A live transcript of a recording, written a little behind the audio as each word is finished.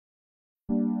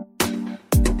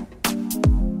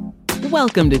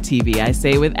Welcome to TV, I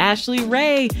Say, with Ashley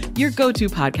Ray, your go-to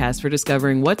podcast for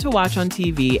discovering what to watch on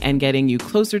TV and getting you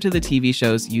closer to the TV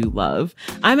shows you love.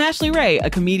 I'm Ashley Ray, a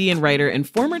comedian, writer, and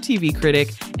former TV critic,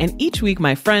 and each week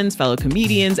my friends, fellow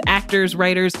comedians, actors,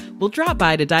 writers will drop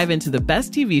by to dive into the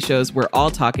best TV shows we're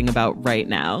all talking about right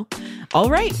now. All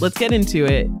right, let's get into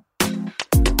it.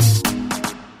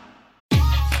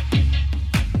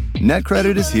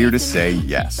 NetCredit is here to say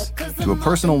yes to a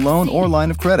personal loan or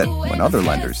line of credit when other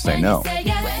lenders say no.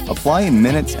 Apply in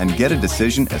minutes and get a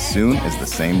decision as soon as the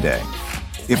same day.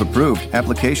 If approved,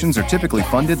 applications are typically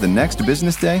funded the next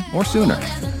business day or sooner.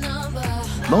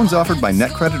 Loans offered by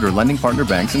NetCredit or lending partner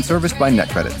banks and serviced by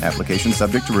NetCredit. Application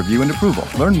subject to review and approval.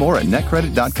 Learn more at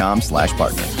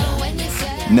netcredit.com/partner.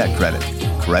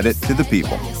 NetCredit. Credit to the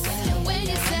people.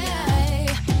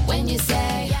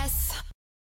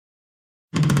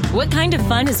 What kind of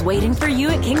fun is waiting for you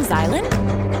at Kings Island?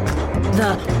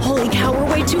 The holy cow, we're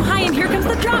way too high and here comes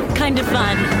the drop kind of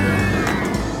fun.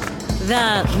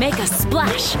 The make a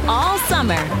splash all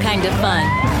summer kind of fun.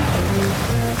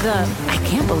 The I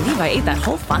can't believe I ate that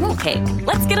whole funnel cake.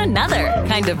 Let's get another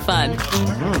kind of fun.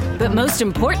 But most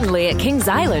importantly, at Kings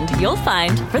Island, you'll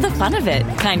find for the fun of it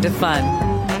kind of fun.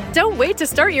 Don't wait to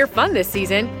start your fun this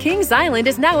season. Kings Island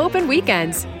is now open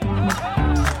weekends.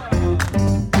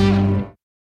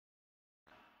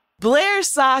 Blair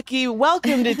Socci,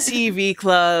 welcome to TV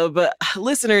Club.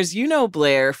 Listeners, you know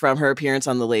Blair from her appearance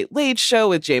on The Late Late Show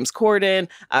with James Corden,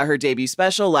 her debut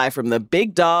special, Live from the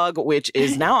Big Dog, which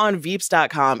is now on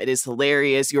Veeps.com. It is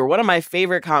hilarious. You're one of my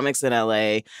favorite comics in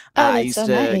LA. I used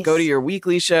to go to your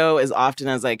weekly show as often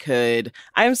as I could.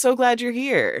 I'm so glad you're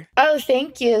here. Oh,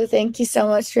 thank you. Thank you so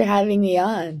much for having me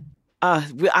on.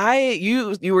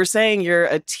 You were saying you're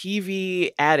a TV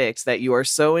addict, that you are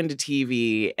so into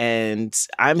TV, and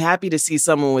I'm happy to see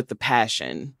someone with the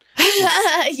passion.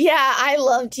 Yeah, I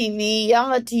love TV.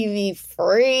 I'm a TV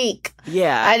freak.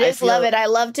 Yeah. I just love it. I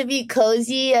love to be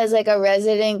cozy as like a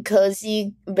resident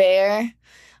cozy bear.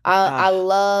 I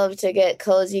love to get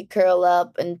cozy, curl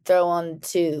up, and throw on the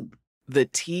tube. The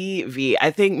TV.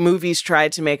 I think movies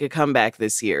tried to make a comeback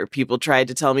this year. People tried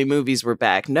to tell me movies were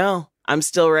back. No. I'm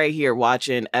still right here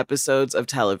watching episodes of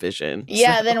television.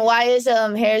 Yeah, then why is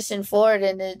Harrison Ford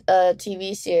in a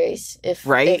TV series if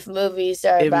movies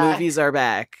are back? If movies are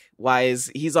back, why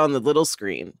is he's on the little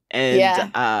screen?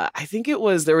 And I think there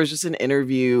was just an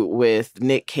interview with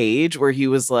Nick Cage where he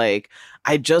was like,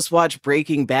 I just watched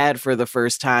Breaking Bad for the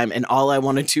first time and all I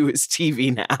want to do is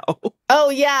TV now.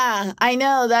 Oh, yeah, I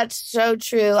know. That's so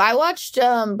true. I watched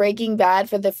Breaking Bad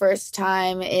for the first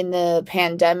time in the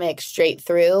pandemic straight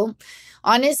through.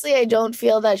 Honestly, I don't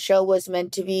feel that show was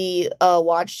meant to be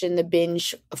watched in the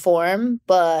binge form,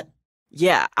 but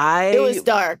yeah, it was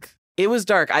dark. It was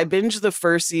dark. I binged the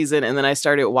first season and then I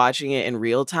started watching it in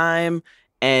real time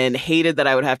and hated that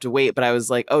I would have to wait. But I was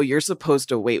like, oh, you're supposed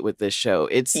to wait with this show.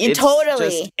 It's totally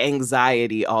just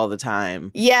anxiety all the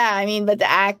time. Yeah, I mean, but the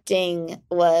acting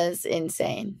was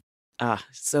insane.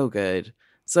 So good.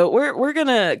 So we're going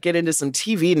to get into some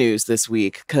TV news this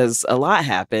week because a lot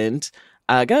happened.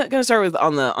 Gonna start with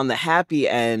on the happy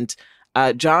end.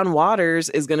 John Waters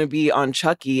is going to be on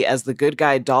Chucky as the good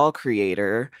guy doll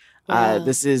creator. Wow.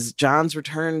 This is John's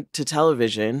return to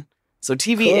television. So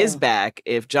TV is back.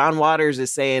 If John Waters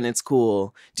is saying it's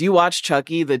cool. Do you watch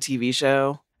Chucky, the TV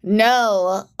show?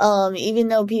 No. Even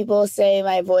though people say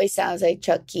my voice sounds like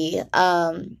Chucky.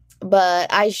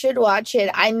 But I should watch it.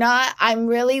 I'm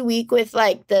really weak with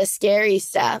like the scary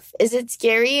stuff. Is it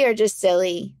scary or just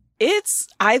silly? It's,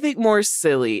 I think, more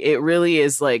silly. It really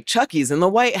is like Chucky's in the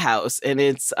White House and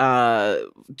it's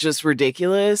just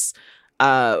ridiculous.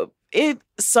 It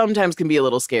sometimes can be a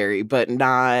little scary, but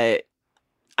not.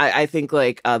 I think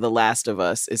like The Last of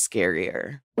Us is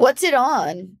scarier. What's it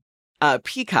on?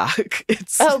 Peacock.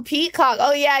 Peacock.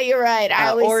 Oh yeah, you're right. I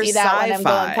always see that when I'm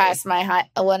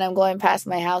going past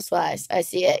my housewives. I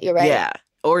see it. You're right. Yeah,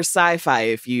 or Sci-Fi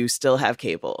if you still have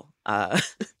cable.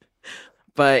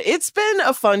 But it's been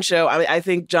a fun show. I mean, I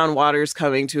think John Waters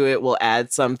coming to it will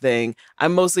add something.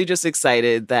 I'm mostly just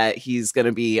excited that he's going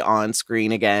to be on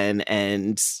screen again.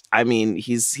 And I mean,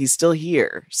 he's still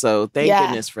here. So thank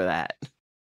goodness for that.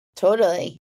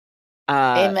 Totally.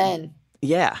 Amen.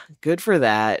 Yeah, good for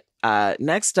that.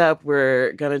 Next up,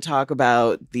 we're going to talk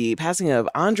about the passing of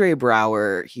Andre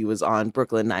Braugher. He was on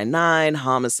Brooklyn Nine-Nine,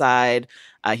 Homicide.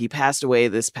 He passed away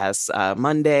this past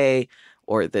Monday,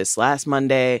 or this last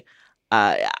Monday.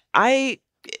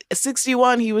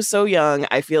 61, he was so young.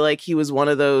 I feel like he was one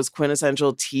of those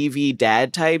quintessential TV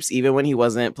dad types. Even when he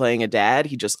wasn't playing a dad,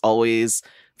 he just always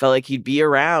felt like he'd be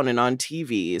around and on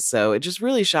TV. So it's just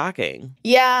really shocking.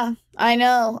 Yeah, I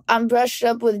know. I'm brushed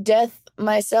up with death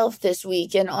myself this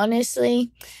week, and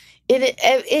honestly,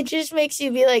 it just makes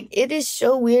you be like, it is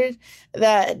so weird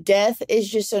that death is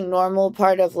just a normal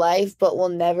part of life, but will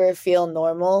never feel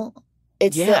normal.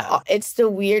 It's the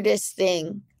weirdest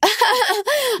thing.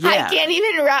 I can't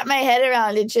even wrap my head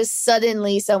around it. Just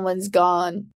suddenly someone's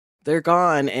gone. They're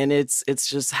gone, and it's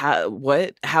just how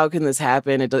can this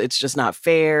happen? It's just not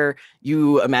fair.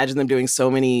 You imagine them doing so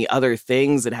many other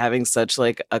things and having such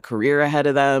like a career ahead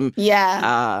of them.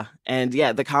 Yeah.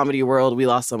 The comedy world, we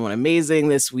lost someone amazing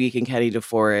this week in Kenny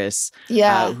DeForest.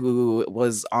 Yeah. Who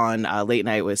was on Late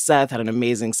Night with Seth, had an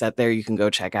amazing set there you can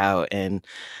go check out. And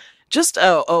just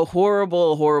a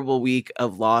horrible, horrible week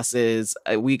of losses.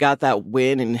 We got that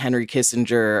win in Henry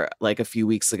Kissinger like a few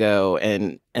weeks ago,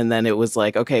 and then it was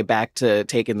like, okay, back to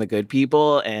taking the good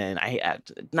people, and I'm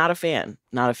not a fan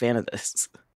of this.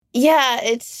 Yeah,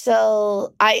 it's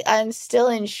so I'm still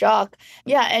in shock.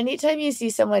 Yeah, anytime you see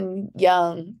someone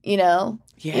young,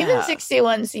 even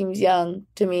 61 seems young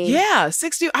to me. Yeah,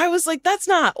 60. I was like, that's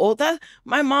not old. That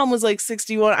my mom was like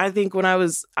 61. I think when I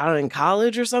was out in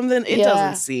college or something. It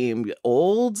doesn't seem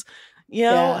old,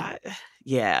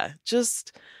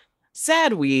 just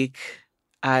sad week.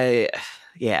 But I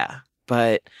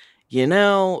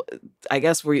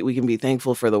guess we can be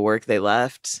thankful for the work they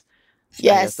left.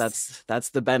 Yes, I guess that's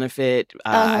the benefit.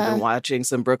 I've been watching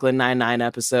some Brooklyn Nine-Nine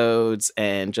episodes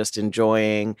and just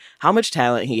enjoying how much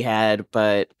talent he had.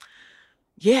 But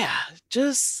yeah,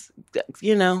 just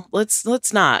can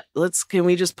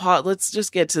we just pause? Let's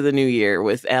just get to the new year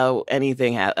without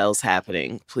anything else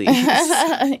happening, please.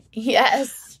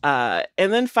 Yes. And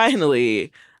then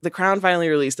finally, The Crown finally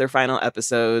released their final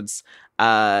episodes,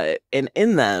 and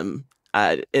in them.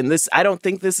 And this, I don't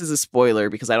think this is a spoiler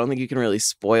because I don't think you can really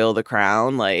spoil The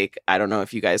Crown. Like, I don't know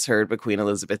if you guys heard, but Queen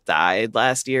Elizabeth died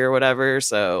last year or whatever.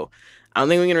 So I don't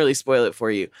think we can really spoil it for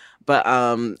you. But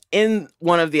in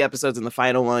one of the episodes, in the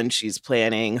final one, she's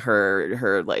planning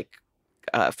her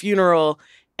funeral,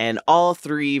 and all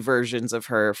three versions of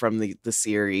her from the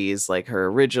series, like her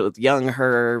original, young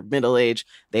her, middle age,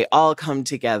 they all come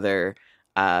together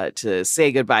to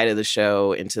say goodbye to the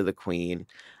show and to the Queen.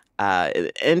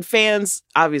 And fans,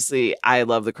 obviously, I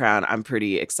love The Crown. I'm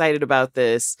pretty excited about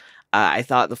this. I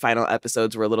thought the final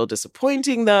episodes were a little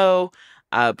disappointing, though.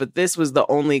 But this was the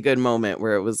only good moment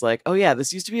where it was like, oh, yeah,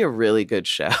 this used to be a really good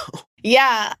show.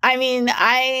 Yeah, I mean,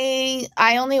 I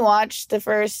only watched the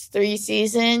first 3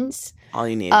 seasons. All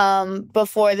you need.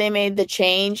 Before they made the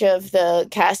change of the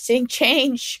casting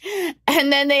change.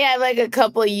 And then they had like a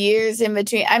couple years in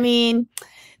between. I mean,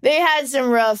 they had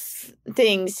some rough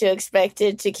things to expect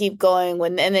it to keep going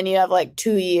and then you have like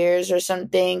 2 years or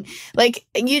something. Like,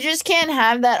 you just can't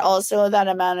have that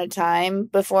amount of time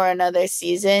before another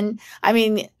season. I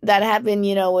mean, that happened,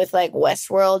 with like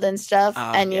Westworld and stuff.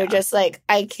 And you're just like,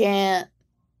 I can't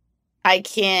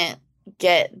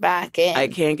get back in. I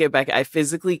can't get back. I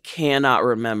physically cannot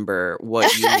remember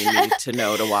what you need to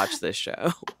know to watch this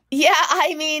show. Yeah,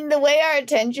 I mean, the way our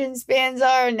attention spans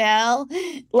are now,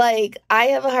 like, I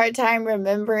have a hard time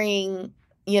remembering,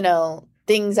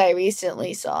 things I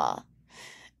recently saw.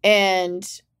 And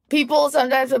people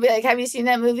sometimes will be like, have you seen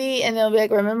that movie? And they'll be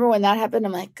like, remember when that happened?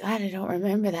 I'm like, God, I don't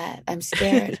remember that. I'm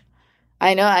scared.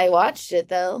 I know I watched it,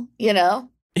 though, Yeah.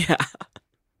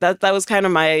 That was kind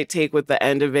of my take with the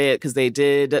end of it, because they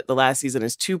did the last season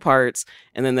as 2 parts,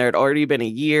 and then there had already been a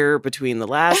year between the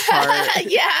last part.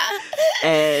 Yeah.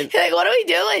 And like, what are we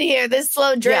doing here? This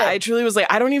slow drip. Yeah, I truly was like,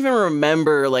 I don't even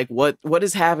remember like what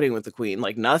is happening with the Queen.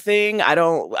 Like, nothing.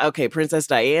 Okay, Princess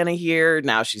Diana here.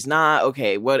 Now she's not.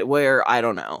 Okay, where? I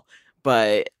don't know.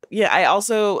 But yeah,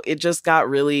 it just got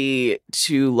really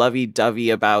too lovey-dovey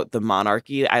about the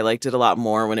monarchy. I liked it a lot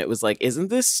more when it was like, isn't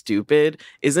this stupid?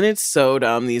 Isn't it so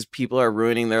dumb? These people are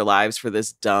ruining their lives for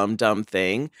this dumb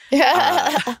thing.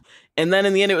 And then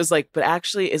in the end, it was like, but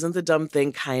actually, isn't the dumb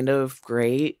thing kind of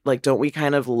great? Like, don't we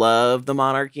kind of love the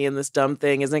monarchy and this dumb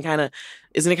thing? Isn't it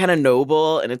kind of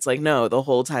noble? And it's like, no, the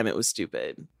whole time it was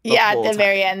stupid. Yeah, at the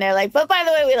very end, they're like, but by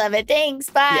the way, we love it. Thanks.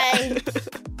 Bye. Yeah.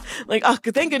 Like, oh,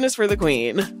 thank goodness for the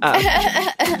Queen.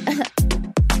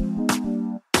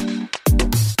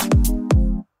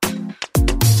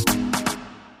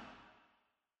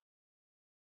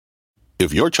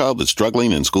 If your child is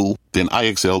struggling in school, then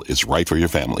IXL is right for your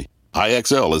family.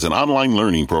 IXL is an online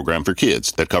learning program for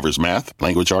kids that covers math,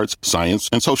 language arts, science,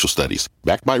 and social studies.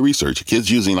 Backed by research,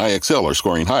 kids using IXL are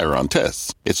scoring higher on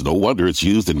tests. It's no wonder it's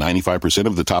used in 95%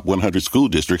 of the top 100 school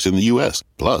districts in the U.S.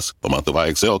 Plus, a month of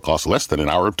IXL costs less than an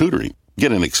hour of tutoring.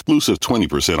 Get an exclusive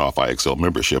 20% off IXL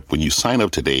membership when you sign up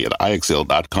today at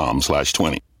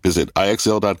IXL.com/20. Visit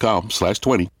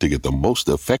IXL.com/20 to get the most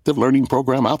effective learning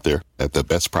program out there at the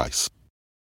best price.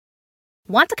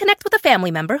 Want to connect with a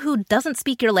family member who doesn't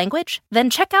speak your language? Then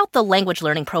check out the language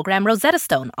learning program Rosetta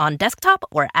Stone on desktop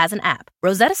or as an app.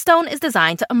 Rosetta Stone is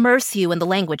designed to immerse you in the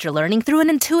language you're learning through an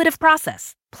intuitive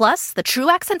process. Plus, the True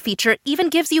Accent feature even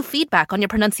gives you feedback on your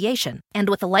pronunciation. And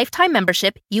with a lifetime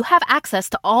membership, you have access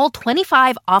to all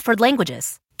 25 offered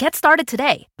languages. Get started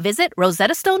today. Visit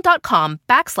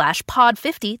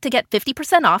rosettastone.com/pod50 to get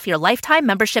 50% off your lifetime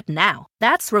membership now.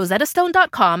 That's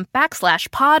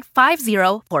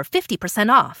rosettastone.com/pod50 for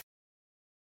 50% off.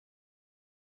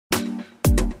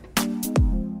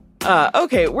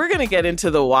 Okay, we're gonna get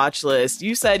into the watch list.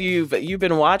 You said you've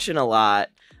been watching a lot.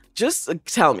 Just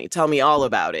tell me all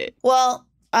about it. Well,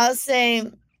 I'll say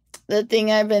the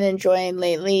thing I've been enjoying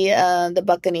lately, the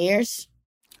Buccaneers.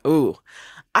 Ooh,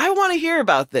 I want to hear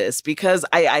about this because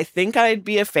I think I'd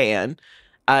be a fan.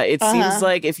 It seems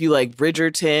like if you like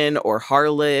Bridgerton or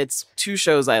Harlots, two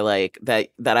shows I like, that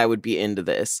I would be into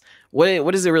this.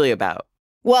 What is it really about?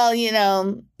 Well,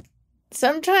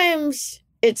 sometimes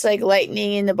it's like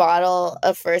lightning in the bottle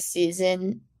of first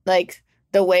season, like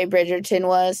the way Bridgerton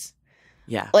was.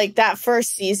 Yeah. Like that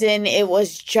first season, it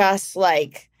was just some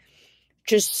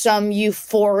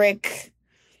euphoric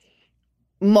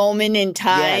moment in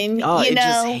time. Yeah. Oh, it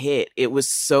just hit. It was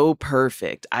so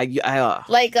perfect.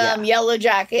 Yellow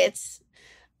Jackets.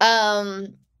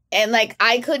 And like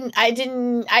I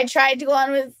tried to go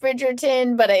on with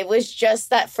Bridgerton, but it was just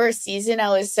that first season I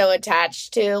was so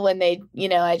attached to when they,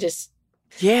 you're just,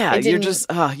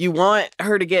 you want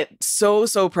her to get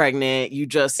so pregnant. You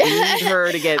just need her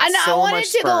to get I wanted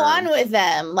to go on with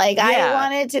them. I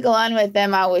wanted to go on with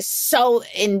them. I was so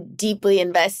deeply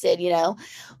invested,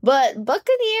 But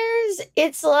Buccaneers,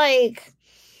 it's like,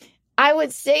 I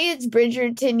would say it's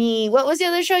Bridgerton-y. What was the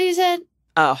other show you said?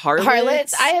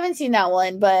 Harlots. I haven't seen that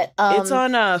one, but it's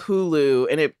on Hulu,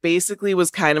 and it basically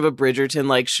was kind of a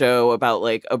Bridgerton-like show about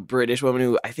like a British woman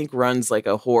who I think runs like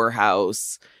a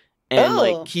whorehouse. And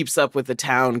like keeps up with the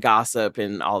town gossip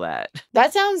and all that.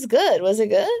 That sounds good. Was it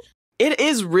good? It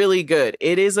is really good.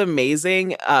 It is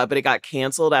amazing, but it got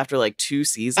canceled after like 2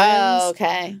 seasons. Oh,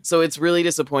 okay. So it's really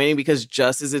disappointing because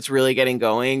just as it's really getting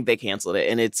going, they canceled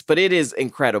it. But it is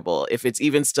incredible. If it's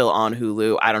even still on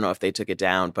Hulu, I don't know if they took it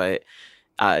down, but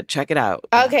check it out.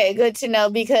 Okay, good to know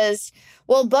because,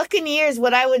 well, Buccaneers,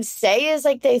 what I would say is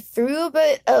like they threw a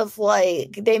bit of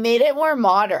they made it more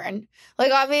modern.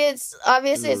 Like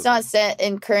obviously it's not set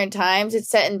in current times, it's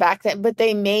set in back then, but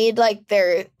they made like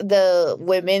the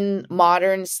women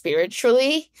modern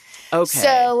spiritually. Okay.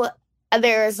 So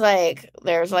there's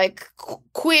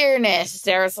queerness,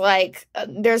 there's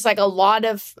a lot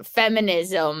of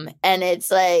feminism, and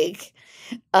it's like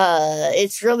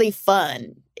it's really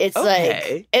fun. It's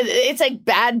it's like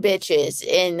bad bitches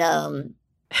in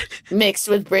mixed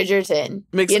with Bridgerton.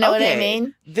 You know what I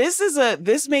mean? This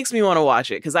makes me want to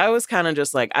watch it because I was kind of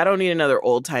just like, I don't need another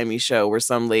old timey show where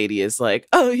some lady is like,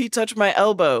 oh, he touched my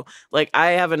elbow. Like, I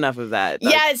have enough of that.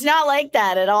 Yeah, it's not like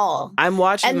that at all. I'm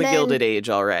watching Gilded Age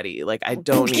already. Like, I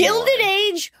don't need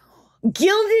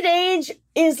Gilded Age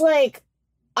is like,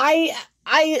 I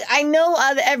know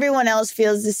everyone else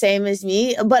feels the same as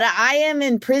me, but I am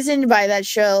imprisoned by that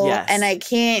show, and I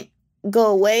can't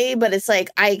go away. But it's like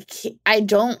I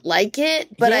don't like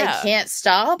it, but I can't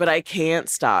stop.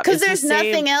 Because there's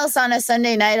nothing else on a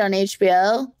Sunday night on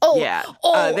HBO.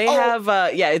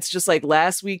 It's just like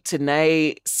Last Week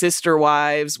Tonight, Sister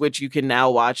Wives, which you can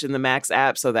now watch in the Max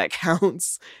app, so that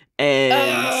counts.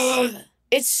 And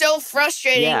it's so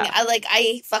frustrating. Yeah.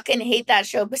 I fucking hate that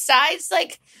show. Besides,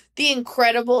 like, the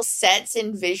incredible sets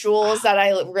and visuals that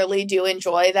I really do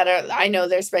enjoy, I know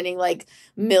they're spending like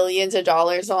millions of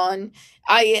dollars on.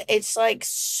 It's like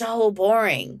so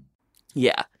boring.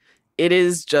 Yeah, it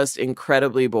is just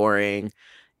incredibly boring.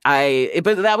 But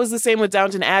that was the same with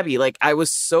Downton Abbey. Like, I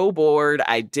was so bored.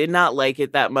 I did not like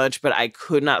it that much, but I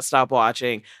could not stop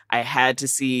watching. I had to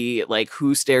see, like,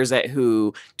 who stares at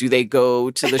who. Do they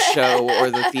go to the show or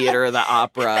the theater or the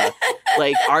opera?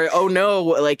 Like,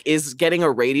 is getting a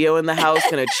radio in the house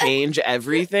going to change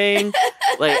everything?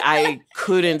 Like, I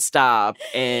couldn't stop.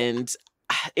 And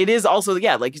it is also,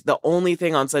 like, the only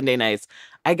thing on Sunday nights.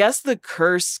 I guess The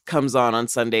Curse comes on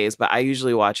Sundays, but I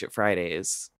usually watch it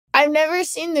Fridays. I've never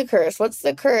seen The Curse. What's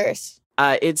The Curse?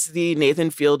 It's the Nathan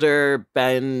Fielder,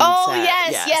 Ben. Oh,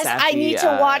 yes. Safdie, I need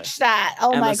to watch that.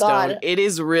 Oh, Emma my God. Stone. It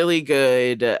is really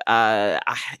good.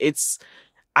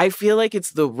 I feel like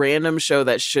it's the random show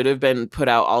that should have been put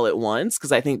out all at once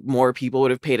because I think more people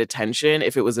would have paid attention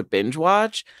if it was a binge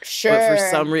watch. Sure. But for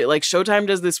some reason, like Showtime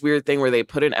does this weird thing where they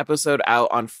put an episode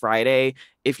out on Friday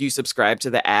if you subscribe to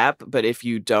the app, but if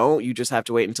you don't, you just have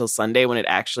to wait until Sunday when it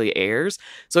actually airs.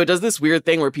 So it does this weird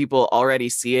thing where people already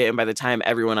see it, and by the time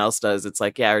everyone else does, it's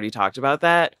like, yeah, I already talked about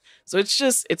that. So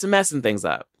it's messing things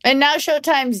up. And now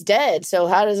Showtime's dead, so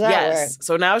how does that work? Yes.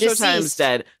 So now Deceased. Showtime's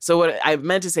dead. So what I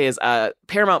meant to say is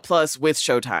Paramount Plus with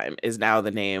Showtime is now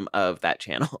the name of that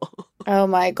channel. Oh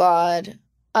my God.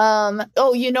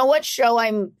 You know what show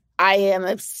I am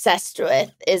obsessed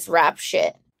with is Rap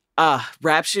Shit.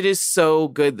 Rap Shit is so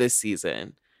good this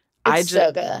season.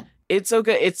 So good. It's so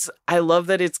good. I love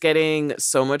that it's getting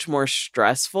so much more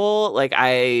stressful. Like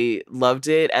I loved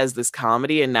it as this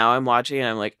comedy, and now I'm watching and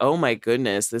I'm like, oh my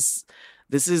goodness, this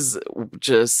is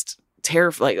just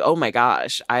terrifying. Like, oh my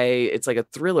gosh. It's like a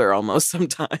thriller almost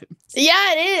sometimes.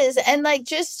 Yeah, it is. And like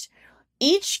just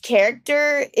each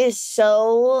character is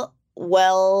so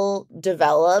well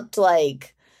developed,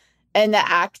 like, and the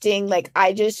acting, like,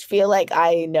 I just feel like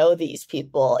I know these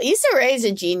people. Issa Rae's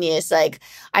a genius. Like,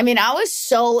 I mean, I was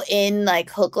so in, like,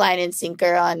 hook, line, and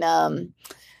sinker on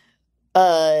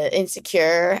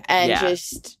Insecure. And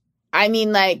just, I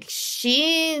mean, like,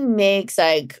 she makes,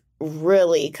 like,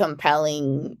 really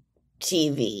compelling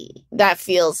TV that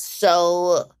feels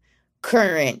so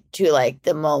current to, like,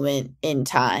 the moment in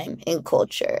time, in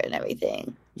culture and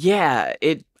everything. Yeah,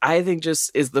 I think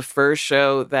just is the first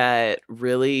show that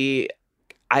really,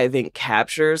 I think,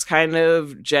 captures kind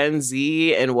of Gen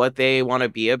Z and what they want to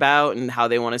be about and how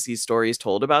they want to see stories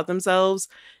told about themselves.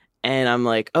 And I'm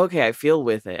like, okay, I feel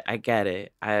with it. I get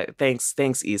it.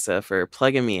 Thanks, Issa, for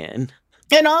plugging me in.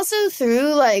 And also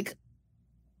through, like,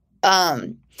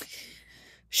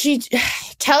 she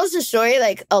tells the story,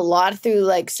 like, a lot through,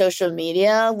 like, social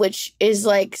media, which is,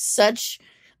 like, such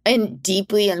and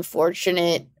deeply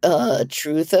unfortunate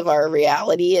truth of our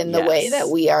reality and the way that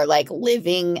we are like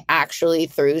living actually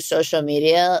through social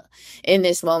media in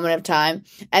this moment of time.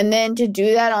 And then to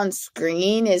do that on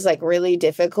screen is like really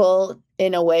difficult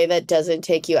in a way that doesn't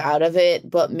take you out of it,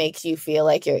 but makes you feel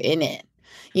like you're in it.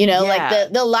 You know,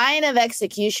 like the line of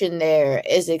execution there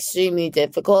is extremely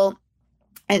difficult.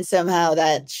 And somehow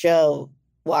that show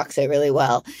walks it really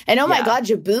well. And oh my God,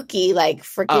 Jabuki, like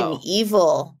freaking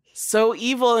evil. So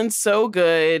evil and so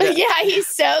good. Yeah, he's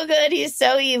so good. He's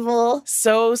so evil.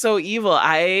 So evil.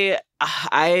 I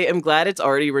am glad it's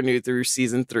already renewed through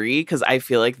season 3 because I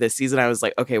feel like this season I was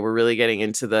like, okay, we're really getting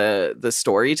into the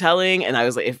storytelling. And I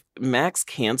was like, if Max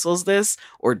cancels this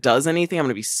or does anything, I'm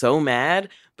going to be so mad.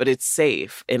 But it's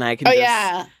safe, and I can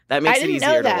that makes it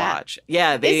easier to watch.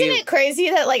 Yeah. Isn't it crazy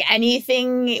that like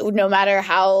anything, no matter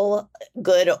how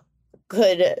good,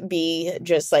 could be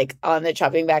just like on the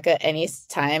chopping block at any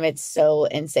time? It's so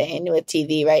insane with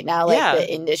TV right now, like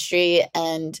the industry,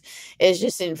 and it's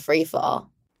just in free fall.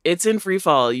 It's in free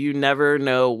fall. You never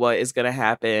know what is going to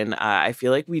happen. I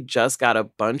feel like we just got a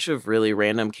bunch of really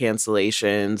random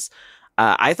cancellations.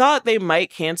 I thought they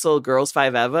might cancel Girls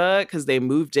 5 Eva because they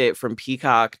moved it from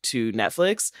Peacock to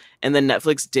Netflix, and then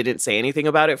Netflix didn't say anything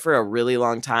about it for a really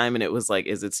long time, and it was like,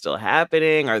 is it still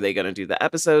happening? Are they going to do the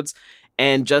episodes?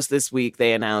 And just this week,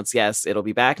 they announced, yes, it'll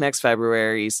be back next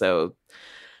February. So,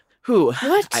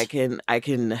 I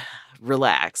can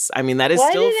relax. I mean, that is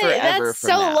still forever. That's from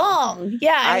so now. Long.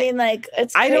 Yeah, I mean, like,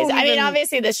 it's crazy. I mean,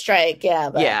 obviously the strike,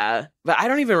 but I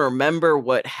don't even remember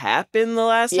what happened the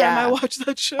last time I watched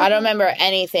that show. I don't remember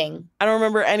anything.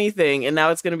 And now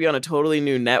it's going to be on a totally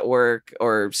new network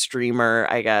or streamer,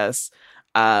 I guess.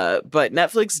 But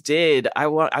Netflix did. I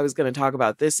was going to talk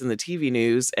about this in the TV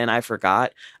news, and I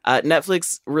forgot.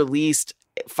 Netflix released.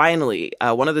 Finally,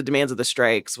 one of the demands of the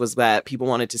strikes was that people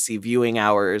wanted to see viewing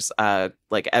hours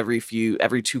like every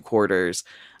 2 quarters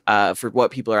for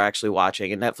what people are actually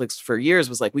watching. And Netflix for years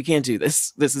was like, we can't do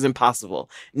this. This is impossible.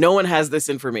 No one has this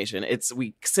information.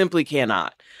 We simply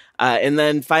cannot. And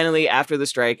then finally, after the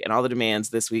strike and all the demands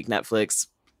this week, Netflix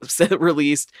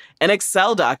released an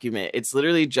Excel document. It's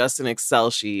literally just an Excel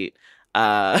sheet.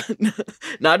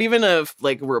 Not even a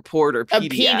like report or PDF. A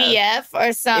PDF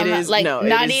or something.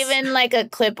 Not even like a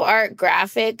clip art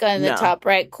graphic on the top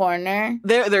right corner.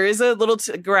 There is a little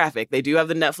graphic. They do have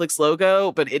the Netflix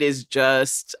logo, but it is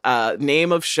just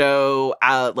name of show,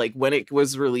 like when it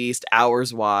was released,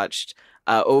 hours watched,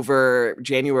 over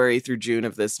January through June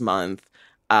of this month.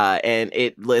 And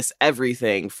it lists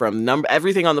everything from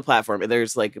everything on the platform.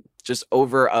 There's like just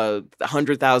over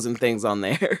 100,000 things on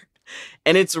there.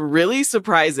 And it's really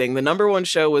surprising. The number 1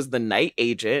 show was The Night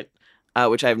Agent,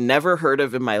 which I've never heard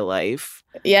of in my life.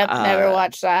 Yep, never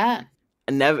watched that.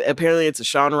 Apparently, it's a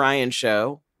Sean Ryan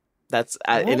show. That's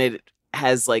and it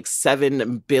has like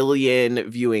 7 billion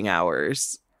viewing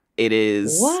hours. It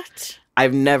is What?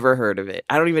 I've never heard of it.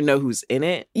 I don't even know who's in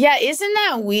it. Yeah, isn't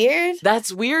that weird?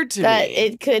 That's weird to That me.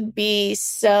 it could be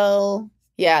so.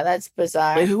 Yeah, that's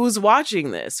bizarre. Like, who's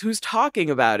watching this? Who's talking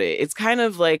about it? It's kind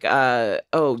of like,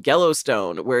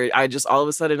 Yellowstone, where I just all of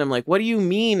a sudden I'm like, what do you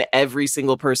mean every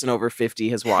single person over 50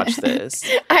 has watched this?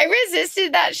 I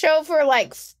resisted that show for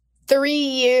like 3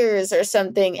 years or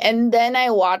something. And then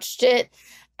I watched it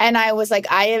and I was like,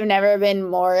 I have never been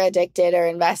more addicted or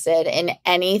invested in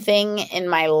anything in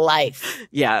my life.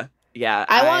 Yeah.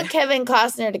 I want Kevin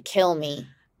Costner to kill me.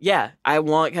 Yeah, I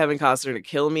want Kevin Costner to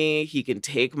kill me. He can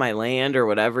take my land or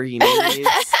whatever he needs.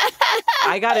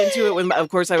 I got into it when, of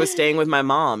course, I was staying with my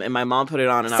mom, and my mom put it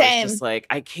on, and I was just like,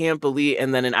 I can't believe.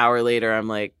 And then an hour later, I'm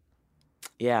like,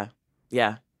 yeah,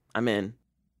 I'm in.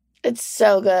 It's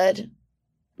so good.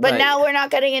 But now we're not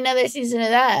getting another season of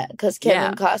that because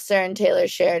Kevin Costner and Taylor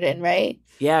Sheridan, right?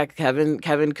 Yeah, Kevin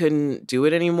couldn't do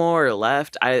it anymore or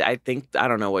left. I think, I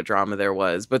don't know what drama there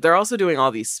was, but they're also doing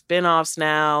all these spin-offs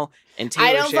now. And Taylor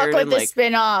I don't Sheridan, fuck with the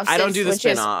spin-offs. I don't do the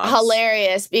spin-offs. Which is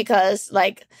hilarious because,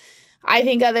 like, I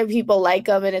think other people like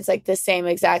them and it's like the same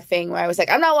exact thing where I was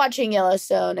like, I'm not watching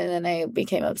Yellowstone, and then I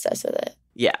became obsessed with it.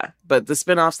 Yeah, but the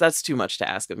spin-offs, that's too much to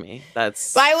ask of me.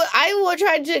 That's. But I will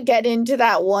try to get into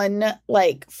that one,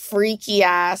 like,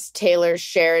 freaky-ass Taylor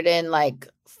Sheridan, like,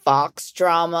 Fox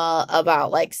drama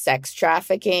about, like, sex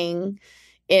trafficking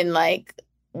in, like,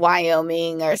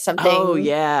 Wyoming or something. Oh,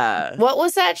 yeah. What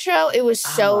was that show? It was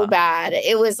so bad.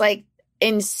 It was, like,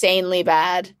 insanely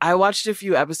bad. I watched a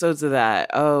few episodes of that.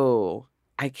 Oh,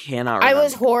 I cannot remember. I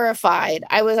was horrified.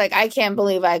 I was like, I can't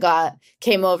believe I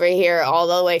came over here all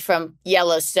the way from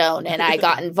Yellowstone and I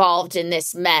got involved in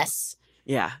this mess.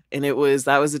 Yeah, and that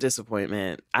was a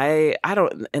disappointment. I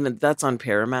don't, and that's on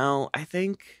Paramount, I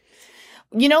think.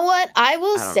 You know what? I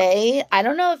will say, I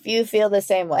don't know if you feel the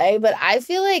same way, but I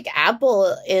feel like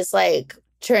Apple is like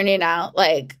turning out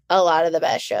like a lot of the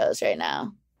best shows right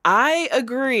now. I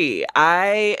agree.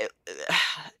 And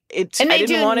they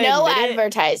do no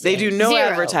advertising. They do no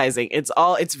Zero. advertising.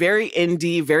 It's very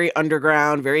indie, very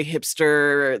underground, very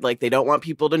hipster. Like, they don't want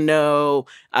people to know.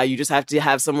 You just have to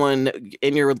have someone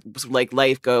in your like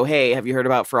life go, hey, have you heard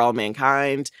about For All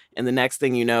Mankind? And the next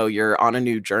thing you know, you're on a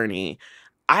new journey.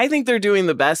 I think they're doing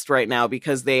the best right now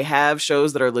because they have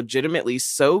shows that are legitimately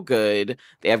so good.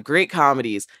 They have great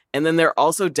comedies. And then they're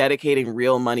also dedicating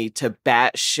real money to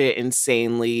batshit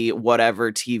insanely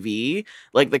whatever TV,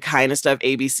 like the kind of stuff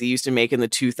ABC used to make in the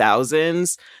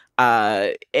 2000s.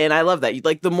 And I love that.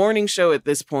 Like, the morning show at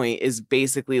this point is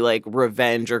basically like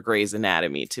Revenge or Grey's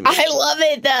Anatomy to me. I love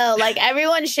it though. Like,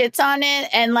 everyone shits on it,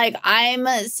 and like I'm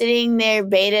sitting there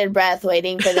bated breath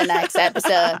waiting for the next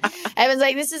episode. Everyone's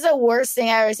like, "This is the worst thing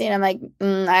I've ever seen." I'm like,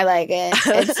 I like it.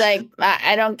 It's like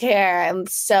I don't care. I'm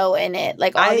so in it.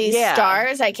 Like all these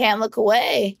stars, I can't look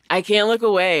away. I can't look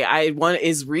away.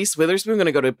 Is Reese Witherspoon going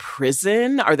to go to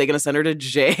prison? Are they going to send her to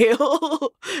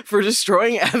jail for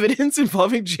destroying evidence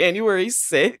involving January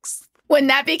 6th? When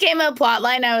that became a plot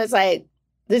line, I was like,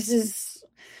 this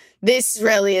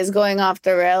really is going off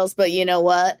the rails, but you know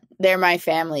what? They're my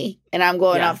family, and I'm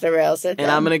going off the rails with them.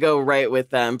 And I'm going to go right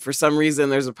with them. For some reason,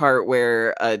 there's a part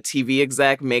where a TV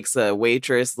exec makes a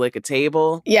waitress lick a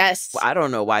table. Yes. Well, I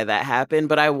don't know why that happened,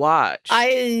 but I watched.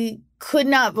 I could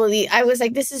not believe. I was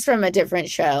like, this is from a different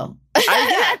show.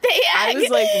 I was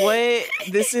like,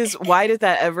 what? Why did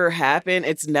that ever happen?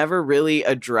 It's never really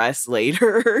addressed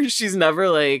later. She's never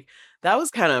like, that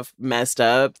was kind of messed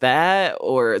up,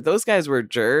 or those guys were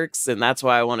jerks, and that's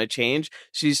why I want to change.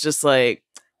 She's just like,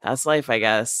 that's life, I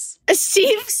guess.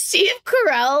 Steve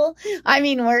Carell, I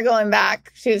mean, we're going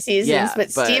back 2 seasons,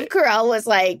 but Steve Carell was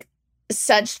like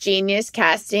such genius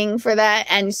casting for that.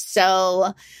 And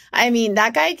so, I mean,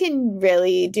 that guy can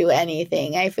really do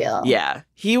anything, I feel. Yeah,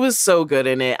 he was so good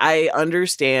in it. I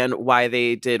understand why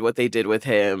they did what they did with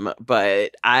him,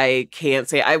 but I can't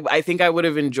say, I think I would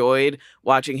have enjoyed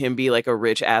watching him be like a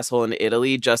rich asshole in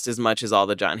Italy just as much as all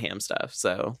the John Hamm stuff,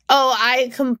 so. Oh,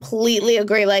 I completely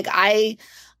agree. Like, I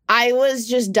was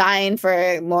just dying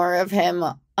for more of him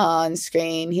on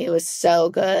screen. He was so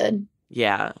good.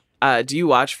 Yeah. Do you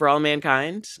watch For All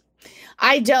Mankind?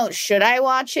 I don't. Should I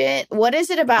watch it? What is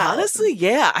it about? Honestly,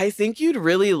 yeah. I think you'd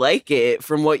really like it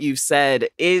from what you've said.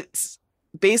 It's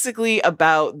basically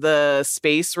about the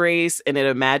space race, and it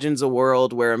imagines a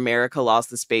world where America lost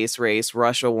the space race,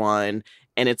 Russia won,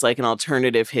 and it's like an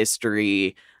alternative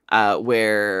history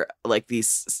where like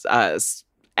these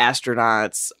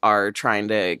astronauts are trying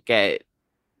to get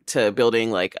to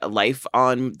building like a life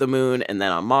on the moon and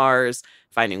then on Mars,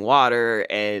 finding water.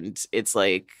 And it's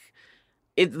like,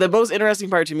 the most interesting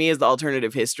part to me is the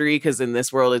alternative history, because in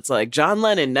this world, it's like John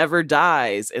Lennon never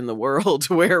dies in the world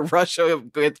where Russia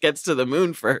gets to the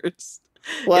moon first.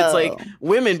 Whoa. It's like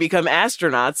women become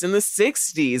astronauts in the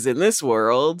 60s in this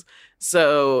world.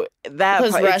 So that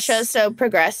was Russia so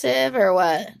progressive or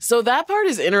what? So that part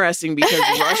is interesting because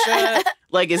Russia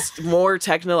like is more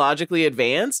technologically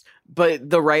advanced, but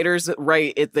the writers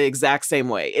write it the exact same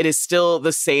way. It is still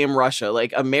the same Russia.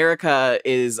 Like America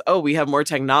is, we have more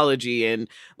technology and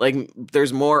like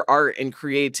there's more art and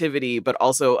creativity, but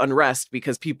also unrest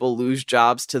because people lose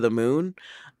jobs to the moon.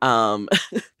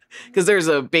 Because there's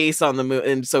a base on the moon,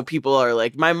 and so people are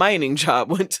like, my mining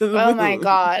job went to the moon. Oh my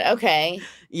God, okay.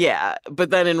 Yeah, but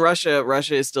then in Russia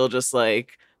is still just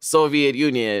like Soviet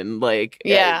Union, like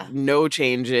no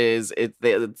changes.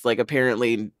 It's like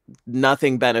apparently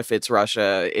nothing benefits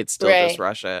Russia. It's still just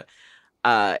Russia.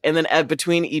 And then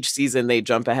between each season, they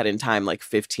jump ahead in time like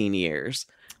 15 years.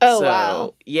 Oh,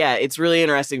 wow. Yeah, it's really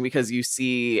interesting because you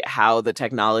see how the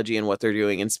technology and what they're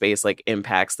doing in space like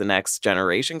impacts the next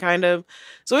generation kind of.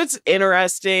 So it's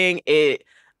interesting.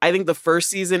 I think the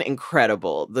first season,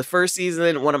 incredible. The first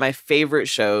season, one of my favorite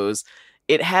shows.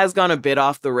 It has gone a bit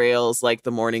off the rails, like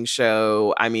the morning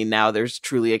show. I mean, now there's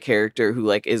truly a character who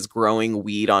like is growing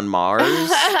weed on Mars.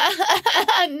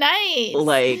 Nice.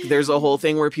 Like there's a whole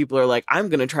thing where people are like, I'm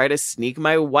going to try to sneak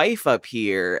my wife up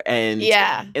here. And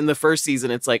in the first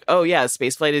season, it's like, oh yeah,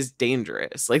 spaceflight is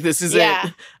dangerous. Like this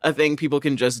isn't a thing people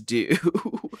can just do.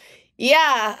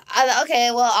 Yeah. Okay.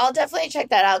 Well, I'll definitely check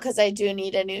that out because I do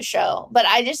need a new show. But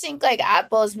I just think like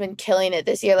Apple has been killing it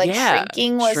this year. Like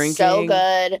Shrinking was so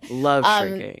good. Love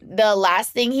Shrinking. The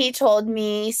Last Thing He Told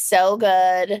Me, so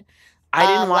good. I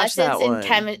didn't watch that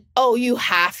one. Oh, you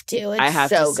have to. It's I have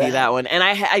so to see good. that one. And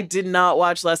I did not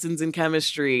watch Lessons in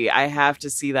Chemistry. I have to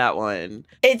see that one.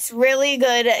 It's really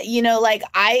good. You know, like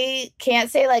I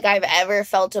can't say like I've ever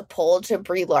felt a pull to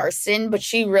Brie Larson, but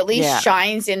she really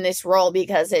shines in this role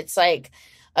because it's like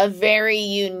a very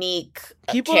unique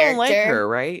People character. Don't like her,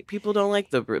 right? People don't like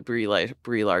the Brie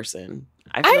Larson.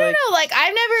 I don't know. Like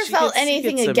I've never felt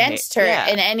anything against her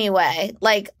in any way.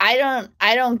 Like I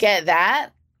don't get that.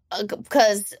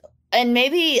 Because, and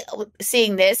maybe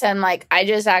seeing this, I'm like, I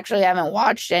just actually haven't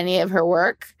watched any of her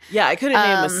work. Yeah, I couldn't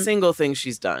name a single thing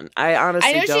she's done. I honestly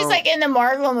I know she's like in the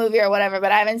Marvel movie or whatever, but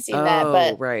I haven't seen that.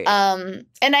 But right. And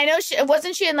I know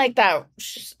wasn't she in like that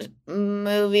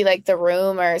movie, like The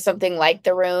Room or something like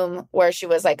The Room, where she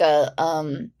was like a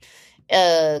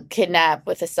kidnapped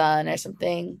with a son or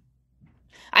something.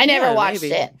 I never watched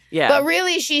it. Yeah. But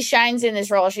really, she shines in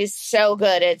this role. She's so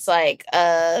good. It's like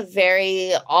a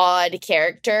very odd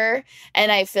character.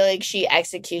 And I feel like she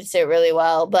executes it really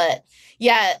well. But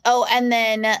yeah. Oh, and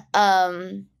then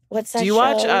what's that show? Do you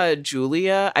watch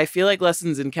Julia? I feel like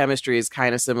Lessons in Chemistry is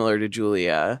kind of similar to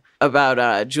Julia.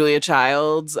 About Julia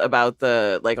Childs, about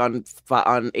the like on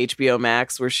HBO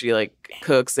Max where she like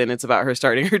cooks and it's about her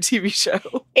starting her TV show.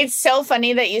 It's so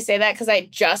funny that you say that because I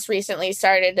just recently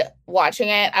started watching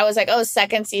it. I was like, oh,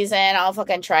 second season, I'll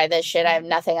fucking try this shit. I have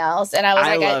nothing else. And I was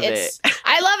I like, love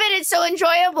I love it. It's so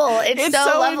enjoyable. It's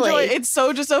so lovely. It's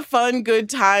so just a fun, good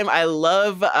time. I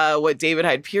love what David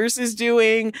Hyde Pierce is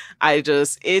doing.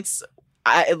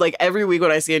 I like every week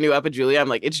when I see a new ep of Julia, I'm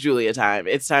like, it's Julia time.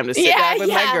 It's time to sit back with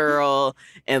my girl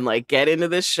and like get into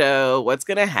this show. What's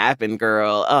going to happen,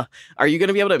 girl? Are you going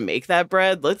to be able to make that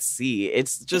bread? Let's see.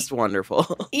 It's just wonderful.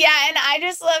 Yeah. And I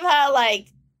just love how like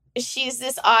she's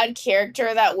this odd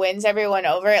character that wins everyone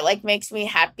over. It like makes me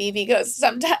happy because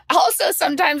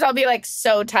sometimes I'll be like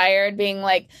so tired being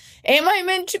like, am I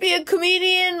meant to be a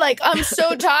comedian? Like, I'm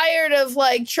so tired of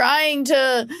like trying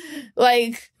to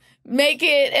like make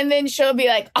it, and then she'll be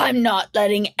like, I'm not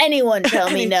letting anyone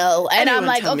tell me no. And I'm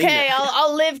like, okay,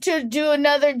 I'll live to do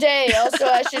another day. Also,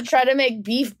 I should try to make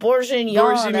beef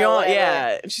bourguignon.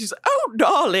 Yeah. And she's, oh,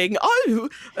 darling, I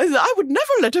would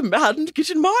never let a man get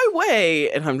in my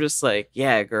way. And I'm just like,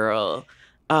 yeah, girl.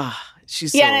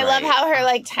 She's and I love how her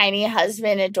like tiny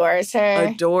husband adores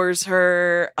her.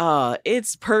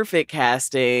 It's perfect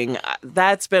casting.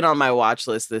 That's been on my watch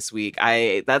list this week.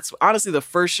 That's honestly the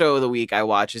first show of the week I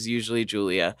watch is usually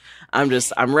Julia.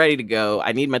 I'm ready to go.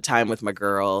 I need my time with my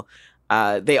girl.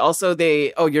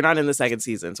 You're not in the second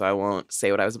season, so I won't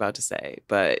say what I was about to say,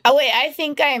 but. Oh, wait, I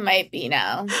think I might be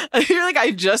now. I feel like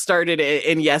I just started it,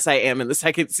 and yes, I am in the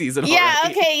second season already. Yeah,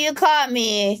 okay, you caught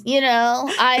me. You know,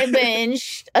 I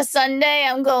binged. A Sunday,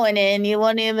 I'm going in. You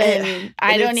won't even,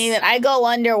 I go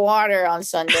underwater on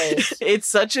Sundays. It's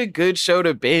such a good show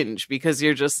to binge because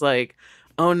you're just like,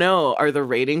 Oh no, are the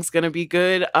ratings going to be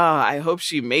good? I hope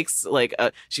she makes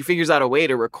she figures out a way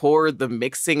to record the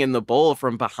mixing in the bowl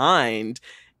from behind.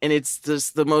 And it's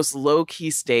just the most low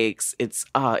key stakes. It's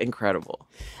incredible.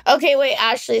 Okay, wait,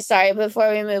 Ashley, sorry,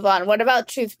 before we move on. What about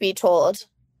Truth Be Told?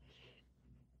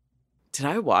 Did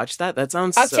I watch that? That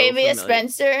sounds Octavia so familiar.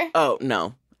 Spencer? Oh,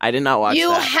 no. I did not watch that.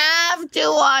 You have to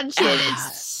watch it.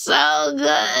 It's so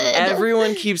good.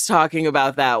 Everyone keeps talking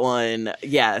about that one.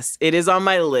 Yes, it is on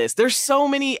my list. There's so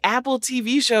many Apple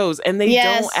TV shows and they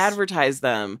don't advertise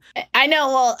them. I know.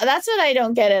 Well, that's what I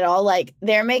don't get at all. Like,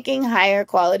 they're making higher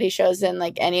quality shows than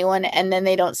like anyone, and then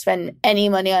they don't spend any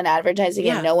money on advertising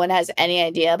and no one has any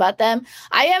idea about them.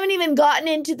 I haven't even gotten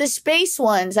into the space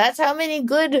ones. That's how many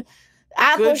good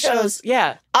Apple shows.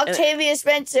 Yeah. Octavia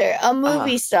Spencer, a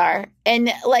movie star. And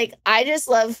like, I just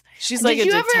love. She's like a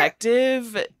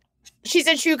detective. She's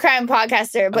a true crime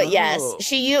podcaster, but yes,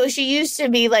 she used to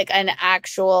be like an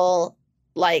actual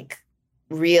like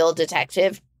real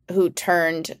detective who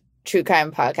turned true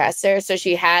crime podcaster. So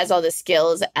she has all the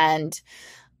skills and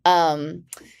acumen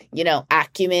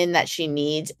that she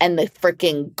needs and the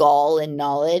freaking gall and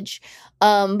knowledge.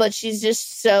 But she's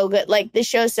just so good. Like, the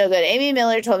show's so good. Amy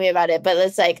Miller told me about it, but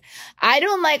it's like, I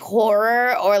don't like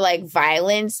horror or like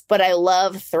violence, but I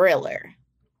love thriller.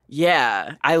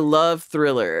 Yeah, I love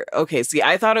thriller. Okay, see,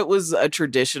 I thought it was a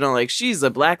traditional, like, she's a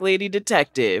black lady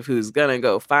detective who's gonna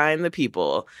go find the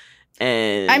people.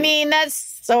 And I mean, that's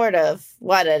sort of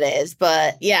what it is,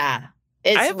 but yeah,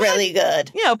 it's really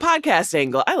good. Yeah, podcast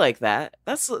angle. I like that.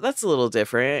 That's a little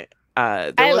different.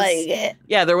 I like it.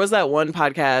 Yeah, there was that one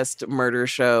podcast murder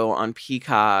show on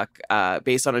Peacock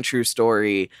based on a true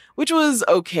story, which was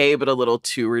okay, but a little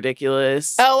too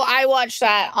ridiculous. Oh, I watched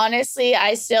that. Honestly,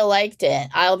 I still liked it.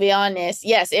 I'll be honest.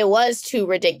 Yes, it was too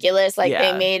ridiculous. Like,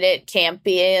 they made it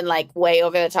campy and like way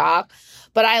over the top,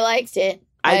 but I liked it.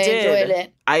 I enjoyed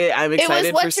it. I'm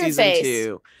excited for season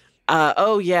 2.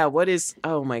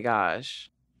 Oh my gosh.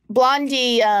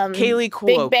 Blondie, Kaylee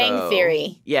Cuoco. Big Bang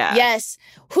Theory. Yeah. Yes.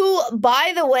 Who,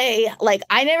 by the way, like,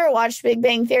 I never watched Big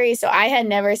Bang Theory, so I had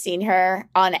never seen her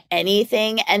on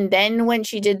anything. And then when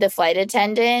she did The Flight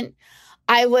Attendant,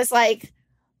 I was like,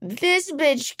 this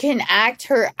bitch can act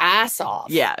her ass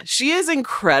off. Yeah, she is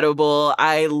incredible.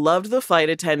 I loved The Flight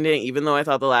Attendant, even though I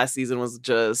thought the last season was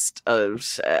just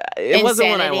it wasn't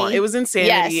what I wanted. It was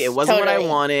insanity. Yes, it wasn't totally what I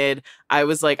wanted. I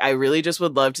was like, I really just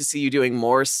would love to see you doing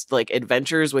more like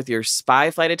adventures with your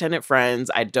spy flight attendant friends.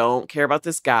 I don't care about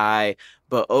this guy,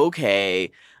 but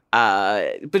okay.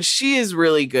 But she is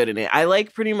really good in it. I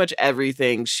like pretty much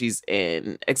everything she's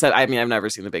in, except, I mean, I've never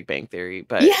seen The Big Bang Theory,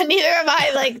 but yeah, neither have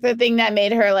I. Like, the thing that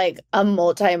made her like a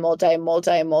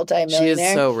multi-millionaire. She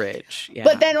is so rich. Yeah.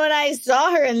 But then when I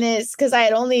saw her in this, because I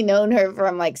had only known her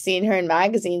from like seeing her in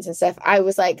magazines and stuff, I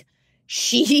was like,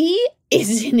 she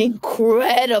is an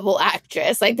incredible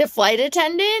actress. Like, The Flight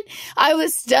Attendant, I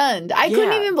was stunned. I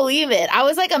couldn't even believe it. I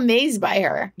was like amazed by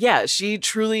her. Yeah, she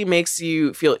truly makes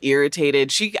you feel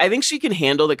irritated. I think she can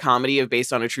handle the comedy of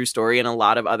Based on a True Story, and a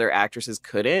lot of other actresses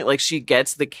couldn't. Like, she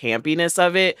gets the campiness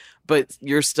of it, but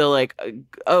you're still like,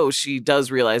 oh, she does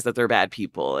realize that they're bad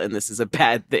people and this is a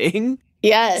bad thing.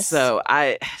 Yes. So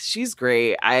she's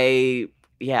great. I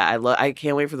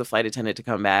can't wait for The Flight Attendant to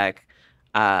come back.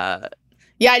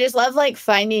 Yeah, I just love like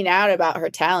finding out about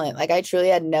her talent. Like, I truly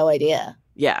had no idea.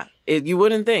 Yeah, you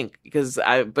wouldn't think,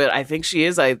 but I think she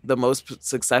is the most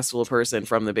successful person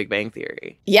from The Big Bang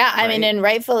Theory. Yeah, I mean, and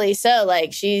rightfully so.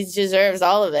 Like, she deserves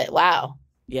all of it. Wow.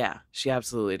 Yeah, she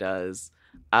absolutely does.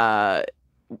 Other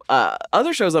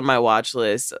shows on my watch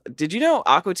list. Did you know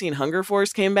Aqua Teen Hunger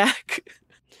Force came back?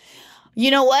 You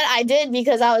know what? I did,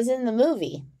 because I was in the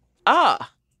movie.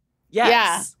 Ah, yes.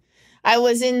 Yeah. I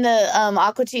was in the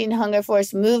Aqua Teen Hunger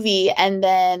Force movie, and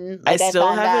then I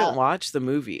still haven't watched the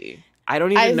movie. I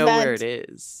don't even know where it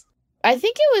is. I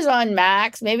think it was on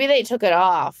Max. Maybe they took it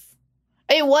off.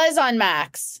 It was on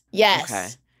Max. Yes. Okay.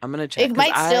 I'm going to check. It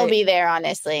might still be there,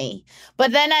 honestly.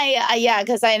 But then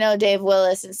because I know Dave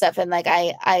Willis and stuff, and like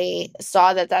I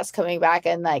saw that that's coming back,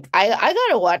 and like I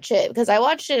got to watch it because I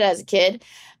watched it as a kid.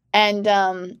 And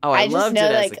I just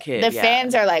know like the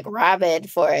fans are like rabid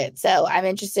for it, so I'm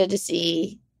interested to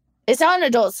see. It's on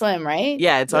Adult Swim, right?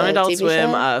 Yeah, it's on Adult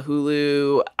Swim,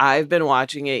 Hulu. I've been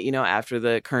watching it, after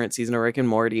the current season of Rick and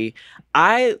Morty.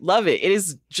 I love it. It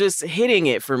is just hitting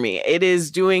it for me. It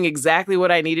is doing exactly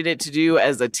what I needed it to do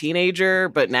as a teenager,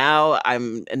 but now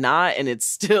I'm not, and it's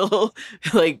still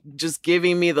like just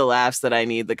giving me the laughs that I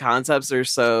need. The concepts are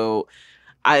so.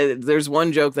 There's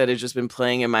one joke that has just been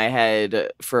playing in my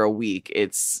head for a week.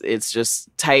 It's just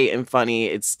tight and funny.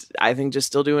 It's, I think, just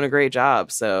still doing a great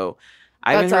job. So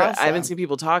That's I haven't awesome. seen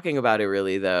people talking about it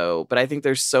really though, but I think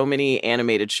there's so many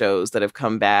animated shows that have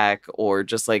come back, or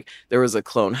just like there was a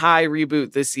Clone High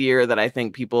reboot this year that I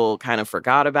think people kind of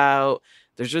forgot about.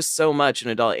 There's just so much in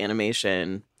adult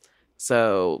animation.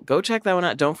 So go check that one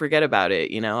out. Don't forget about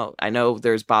it. I know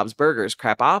there's Bob's Burgers,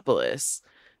 Crapopolis,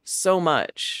 so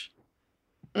much.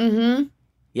 Mm-hmm.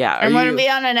 Yeah. Are I'm going to you? be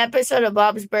on an episode of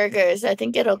Bob's Burgers. I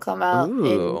think it'll come out in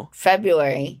Ooh.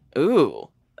 February. Ooh.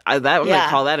 I'm gonna Yeah.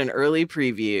 call that an early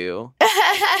preview.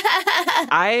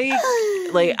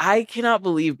 I cannot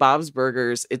believe Bob's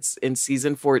Burgers, it's in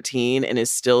season 14 and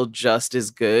is still just as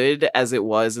good as it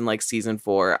was in like season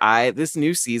 4. This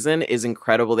new season is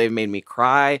incredible. They've made me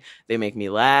cry. They make me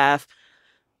laugh.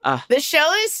 The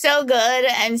show is so good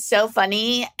and so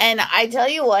funny. And I tell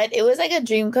you what, it was like a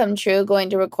dream come true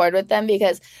going to record with them,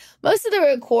 because most of the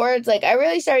records, like I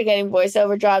really started getting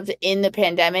voiceover jobs in the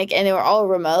pandemic and they were all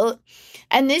remote.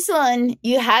 And this one,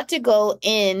 you had to go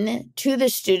in to the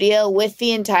studio with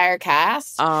the entire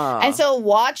cast. And so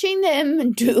watching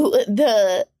them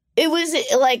it was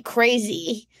like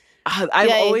crazy. I've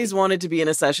always wanted to be in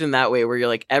a session that way where you're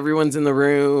like, everyone's in the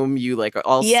room, you like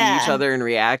all see each other and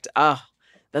react. That's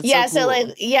so cool. So like,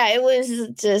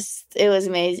 it was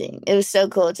amazing. It was so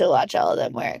cool to watch all of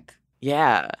them work.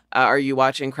 Yeah. Are you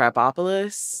watching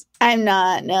Crapopolis? I'm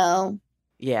not, no.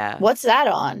 Yeah. What's that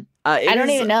on? I don't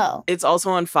even know. It's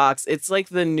also on Fox. It's like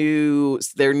their new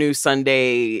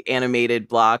Sunday animated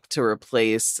block to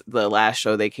replace the last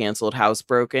show they canceled,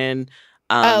 Housebroken.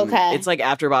 Okay. It's like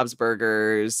after Bob's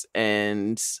Burgers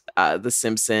and The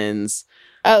Simpsons.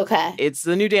 Okay. It's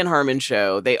the new Dan Harmon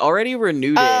show. They already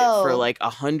renewed it for like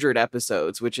 100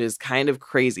 episodes, which is kind of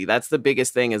crazy. That's the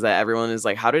biggest thing, is that everyone is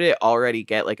like, how did it already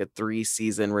get like a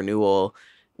 3-season renewal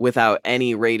without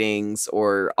any ratings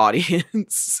or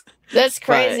audience? That's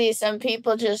crazy. Some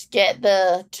people just get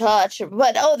the touch.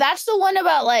 But, that's the one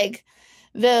about, like,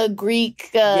 the Greek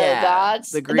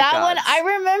gods. The Greek that gods. one, I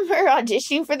remember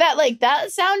auditioning for that. Like,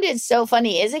 that sounded so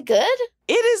funny. Is it good?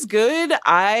 It is good.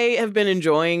 I have been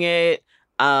enjoying it.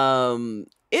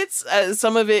 It's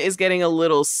some of it is getting a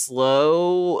little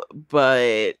slow,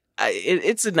 but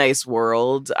it's a nice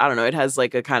world. I don't know. It has,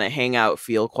 like, a kind of hangout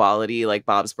feel quality, like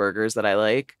Bob's Burgers, that I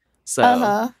like.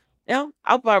 So...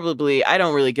 I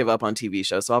don't really give up on TV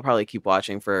shows, so I'll probably keep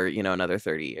watching for, another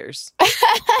 30 years.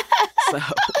 So,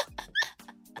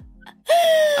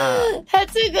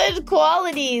 that's a good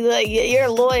quality. Like, you're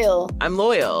loyal. I'm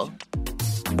loyal.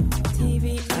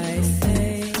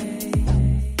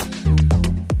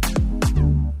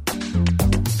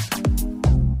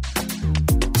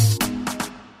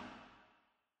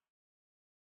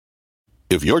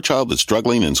 If your child is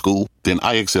struggling in school, then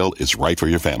IXL is right for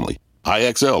your family.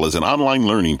 IXL is an online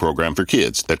learning program for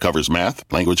kids that covers math,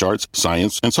 language arts,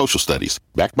 science, and social studies.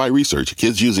 Backed by research,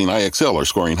 kids using IXL are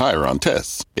scoring higher on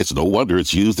tests. It's no wonder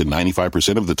it's used in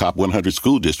 95% of the top 100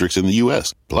 school districts in the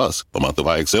U.S. Plus, a month of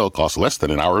IXL costs less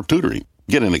than an hour of tutoring.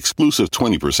 Get an exclusive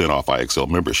 20% off IXL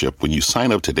membership when you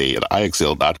sign up today at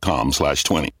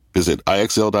IXL.com/20. Visit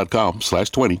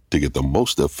IXL.com/20 to get the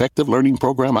most effective learning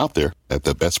program out there at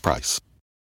the best price.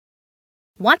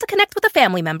 Want to connect with a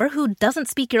family member who doesn't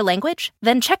speak your language?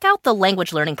 Then check out the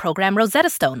language learning program Rosetta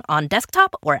Stone on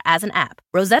desktop or as an app.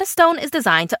 Rosetta Stone is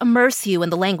designed to immerse you in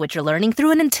the language you're learning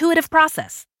through an intuitive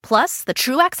process. Plus, the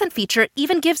True Accent feature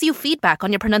even gives you feedback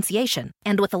on your pronunciation.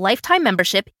 And with a lifetime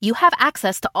membership, you have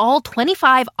access to all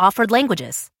 25 offered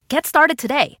languages. Get started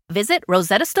today. Visit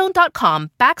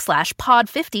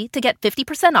rosettastone.com/pod50 to get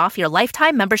 50% off your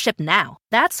lifetime membership now.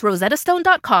 That's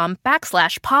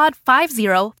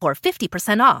rosettastone.com/pod50 for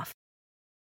 50% off.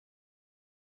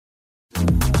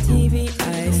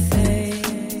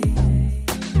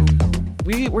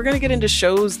 We're going to get into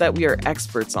shows that we are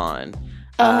experts on.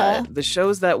 The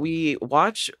shows that we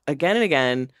watch again and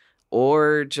again,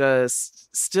 or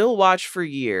just still watch for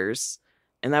years,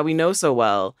 and that we know so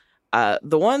well.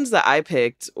 The ones that I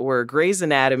picked were Grey's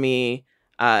Anatomy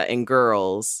and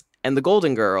Girls and The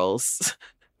Golden Girls.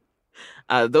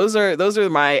 Those are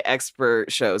my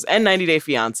expert shows, and 90 Day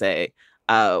Fiancé,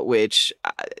 which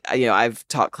I've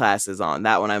taught classes on.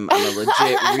 That one I'm a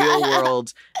legit real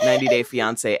world 90 Day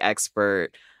Fiancé expert.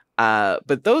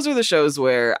 But those are the shows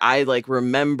where I like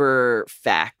remember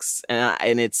facts,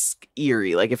 and it's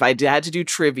eerie. Like if I had to do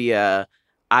trivia,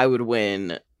 I would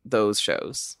win those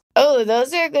shows. Oh,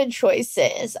 those are good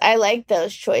choices. I like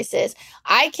those choices.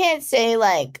 I can't say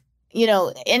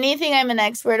anything I'm an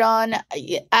expert on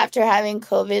after having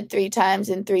COVID 3 times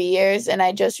in 3 years. And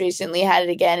I just recently had it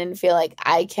again and feel like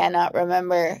I cannot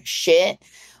remember shit.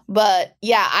 But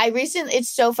yeah, it's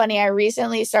so funny. I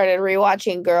recently started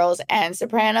rewatching Girls and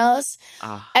Sopranos.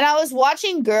 And I was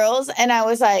watching Girls and I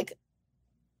was like,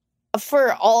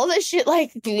 for all the shit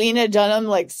like Lena Dunham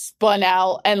like spun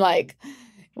out and like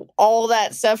all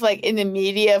that stuff like in the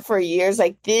media for years,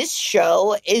 like this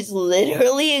show is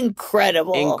literally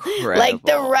incredible. Like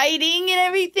the writing and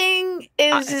everything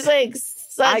is just like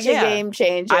such a game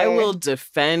changer. I will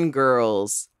defend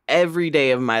Girls every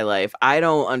day of my life. I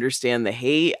don't understand the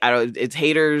hate. It's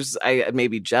haters.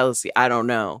 Maybe jealousy. I don't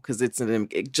know, because it's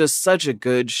just such a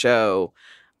good show.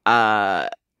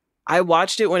 I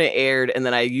watched it when it aired, and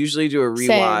then I usually do a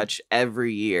rewatch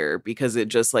every year because it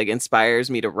just like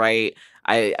inspires me to write.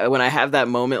 When I have that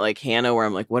moment like Hannah where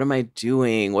I'm like, what am I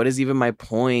doing? What is even my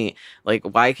point? Like,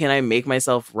 why can't I make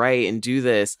myself write and do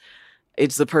this?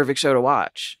 It's the perfect show to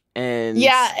watch. And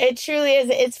yeah, it truly is.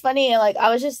 It's funny. Like, I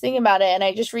was just thinking about it, and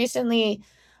I just recently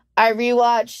I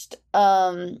rewatched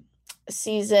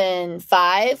season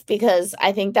 5 because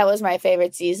I think that was my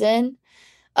favorite season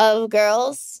of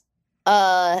Girls.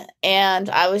 And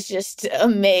I was just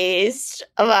amazed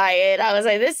by it. I was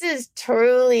like, this is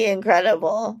truly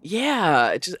incredible.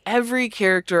 Yeah, just every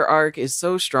character arc is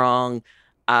so strong.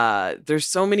 There's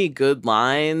so many good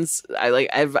lines.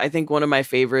 I think one of my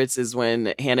favorites is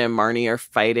when Hannah and Marnie are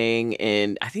fighting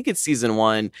in, I think it's season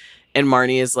 1, and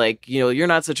Marnie is like, you're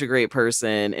not such a great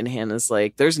person, and Hannah's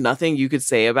like, there's nothing you could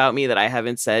say about me that I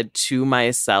haven't said to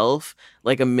myself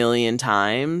like a million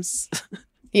times.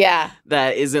 Yeah.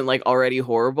 That isn't like already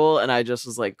horrible. And I just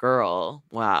was like, girl,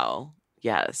 wow.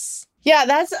 Yes. Yeah,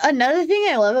 that's another thing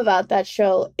I love about that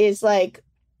show is like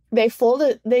they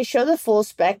show the full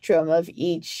spectrum of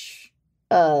each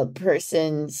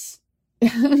person's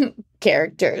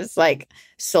characters, like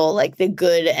soul, like the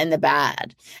good and the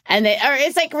bad. And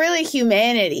it's like really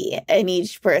humanity in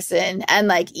each person. And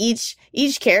like each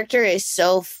character is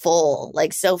so full,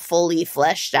 like so fully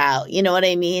fleshed out. You know what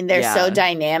I mean? They're so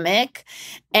dynamic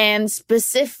and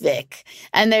specific.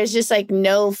 And there's just like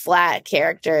no flat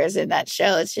characters in that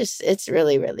show. It's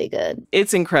really, really good.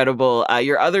 It's incredible.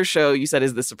 Your other show you said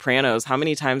is The Sopranos. How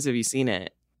many times have you seen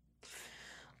it?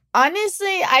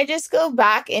 Honestly, I just go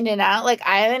back in and out. Like,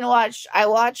 I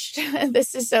watched,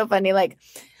 this is so funny. Like,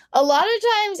 a lot of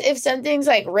times if something's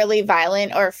like really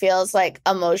violent or feels like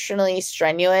emotionally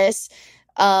strenuous,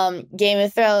 Game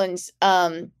of Thrones,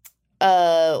 what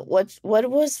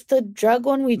was the drug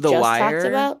one we just talked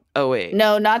about? Oh, wait.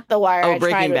 No, not The Wire. I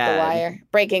tried with Bad. The Wire.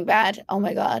 Breaking Bad. Oh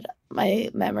my God. My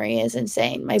memory is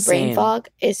insane. My brain fog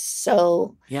is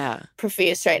so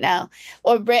profuse right now.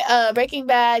 Or Breaking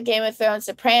Bad, Game of Thrones,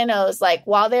 Sopranos, like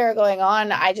while they were going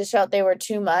on, I just felt they were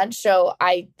too much. So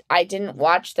I didn't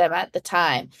watch them at the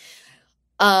time.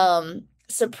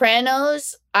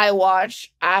 Sopranos, I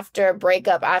watched after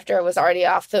it was already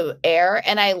off the air.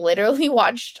 And I literally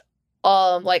watched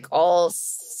like all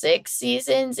 6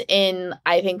 seasons in,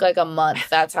 I think, like a month.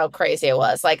 That's how crazy it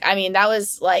was. Like, I mean, that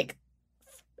was like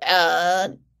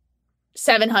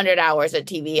 700 hours of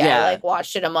TV. Yeah. I like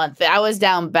watched it a month. I was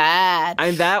down bad.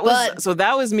 And that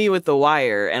was me with The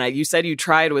Wire. And you said you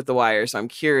tried with The Wire, so I'm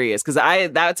curious because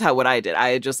that's what I did. I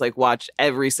had just like watched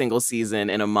every single season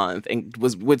in a month and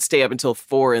would stay up until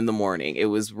 4 a.m. It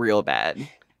was real bad.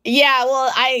 Yeah,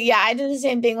 well, I did the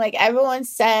same thing. Like everyone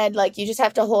said, like you just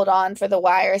have to hold on for The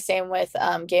Wire. Same with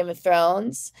Game of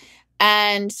Thrones.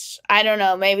 And I don't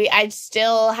know, maybe I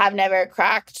still have never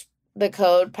cracked the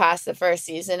code past the first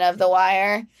season of The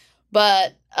Wire.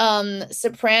 But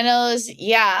Sopranos,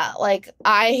 yeah, like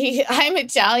I'm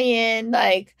Italian,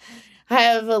 like I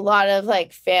have a lot of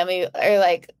like family, or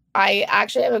like I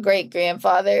actually have a great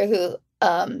grandfather who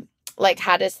like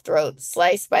had his throat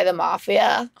sliced by the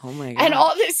mafia. Oh my God. And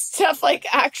all this stuff, like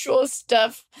actual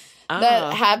stuff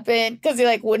that happened because he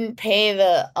like wouldn't pay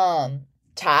the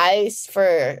tithes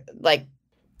for like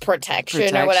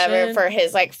protection or whatever for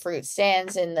his like fruit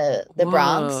stands in the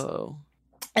Bronx.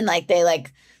 And like they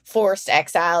like forced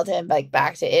exiled him like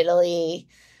back to Italy.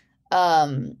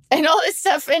 And all this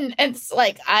stuff, and it's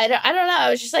like I don't know. I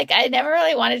was just like I never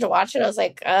really wanted to watch it. I was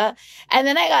like, and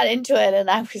then I got into it, and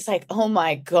I was like, oh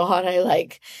my God,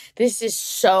 this is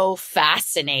so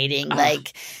fascinating.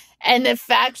 Like, and the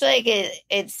fact like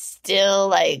it still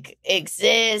like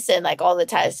exists, and like all the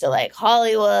ties to like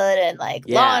Hollywood and like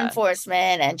law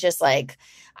enforcement, and just like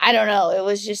I don't know. It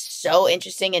was just so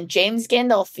interesting, and James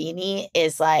Gandolfini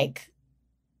is like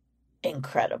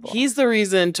incredible. He's the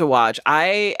reason to watch.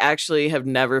 I actually have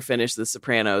never finished The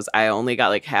Sopranos. I only got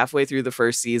like halfway through the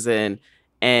first season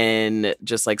and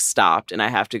just like stopped, and I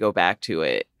have to go back to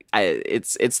it.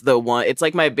 It's the one. It's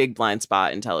like my big blind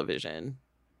spot in television.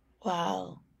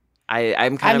 Wow.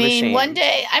 I'm kind of ashamed. One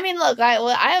day, look,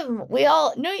 we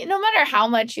all, no matter how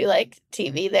much you like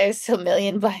TV, there's a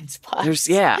million blind spots.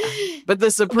 But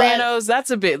The Sopranos,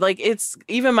 that's a bit, like, it's,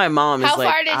 even my mom is how like,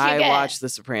 far did you get? watched The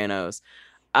Sopranos.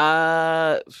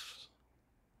 I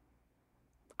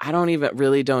don't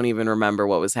even remember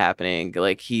what was happening.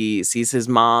 Like, he sees his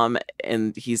mom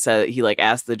and he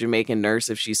asked the Jamaican nurse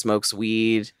if she smokes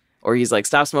weed, or he's like,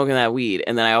 stop smoking that weed.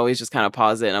 And then I always just kind of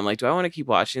pause it and I'm like, do I want to keep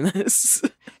watching this?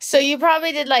 So you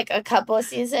probably did like a couple of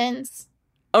seasons?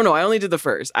 Oh no, I only did the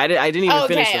first. I didn't even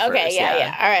finish the first. Okay,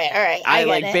 yeah. All right.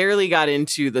 I barely got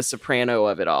into the soprano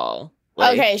of it all.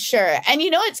 Like, okay, sure. And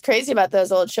you know what's crazy about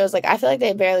those old shows? Like, I feel like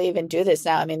they barely even do this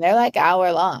now. I mean, they're like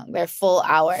hour long. They're full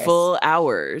hours. Full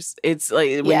hours. It's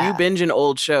like when you binge an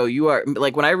old show, you are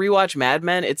like, when I rewatch Mad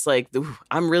Men, it's like,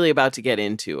 I'm really about to get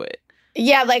into it.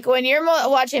 Yeah, like when you're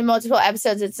watching multiple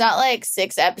episodes, it's not like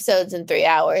 6 episodes in 3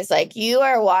 hours. Like you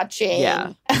are watching.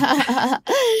 Yeah.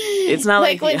 It's not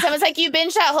like when someone's like, you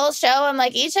binge that whole show. I'm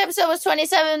like, each episode was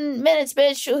 27 minutes,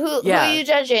 bitch. Who are you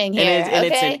judging here? And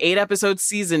it's an 8-episode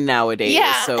season nowadays.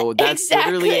 Yeah, so that's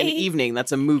literally an evening.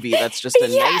 That's a movie. That's just a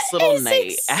nice little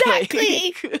night.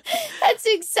 Exactly. That's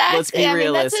exactly. Let's be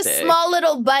realistic. That's a small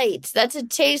little bite. That's a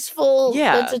tasteful.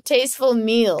 Yeah. That's a tasteful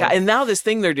meal. And now this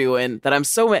thing they're doing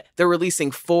that they're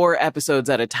releasing 4 episodes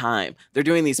at a time. They're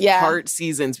doing these part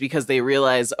seasons because they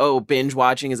realize, binge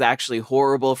watching is actually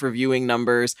horrible for viewing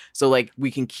numbers. So like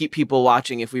we can keep people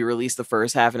watching if we release the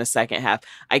first half and a second half.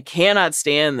 I cannot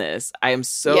stand this. I am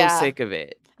so sick of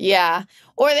it. Yeah.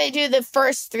 Or they do the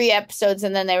first 3 episodes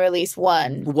and then they release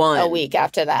one a week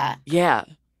after that. Yeah.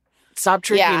 Stop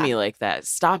tricking me like that.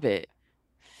 Stop it.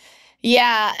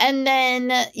 Yeah, and then,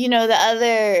 the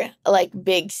other, like,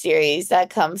 big series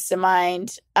that comes to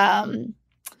mind,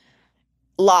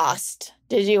 Lost.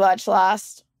 Did you watch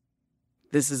Lost?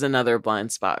 This is another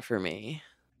blind spot for me.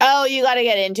 Oh, you got to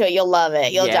get into it. You'll love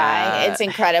it. You'll die. It's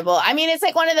incredible. I mean, it's,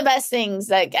 like, one of the best things,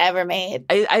 like, ever made.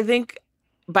 I think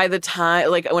by the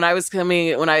time, like, when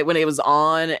it was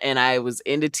on and I was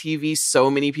into TV,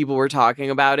 so many people were talking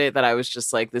about it that I was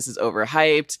just like, this is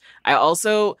overhyped. I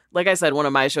also, like I said, one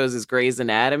of my shows is Grey's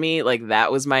Anatomy. Like,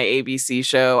 that was my ABC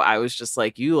show. I was just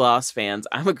like, you Lost fans,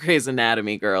 I'm a Grey's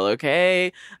Anatomy girl,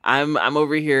 okay? I'm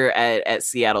over here at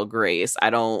Seattle Grace.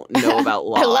 I don't know about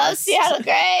Lost. I love Seattle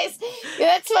Grace. Yeah,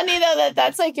 that's funny, though,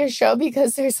 that's like your show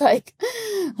because there's like,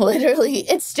 literally,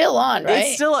 it's still on,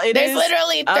 right? There's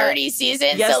literally 30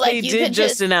 seasons. Yes, so, like, they did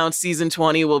just announce season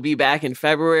 20 will be back in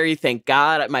February. Thank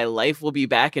God my life will be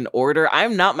back in order.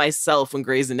 I'm not myself when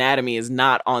Grey's Anatomy is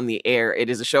not on the air. It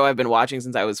is a show I've been watching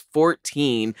since I was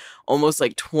 14, almost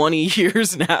like 20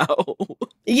 years now.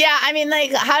 Yeah, I mean,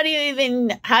 like, how do you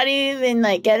even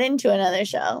like get into another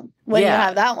show when you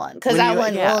have that one? Because that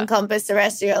one will encompass the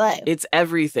rest of your life. It's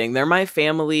everything. They're my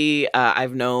family.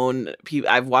 I've known people.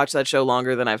 I've watched that show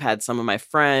longer than I've had some of my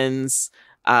friends.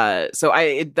 So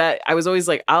I was always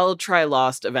like, I'll try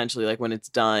Lost eventually, like when it's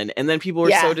done. And then people were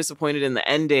so disappointed in the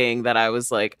ending that I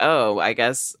was like, oh, I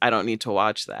guess I don't need to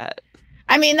watch that.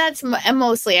 I mean, that's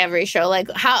mostly every show.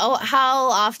 Like, how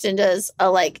often does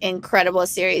a, like, incredible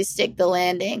series stick the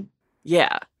landing?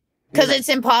 Yeah. Because it's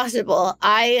impossible.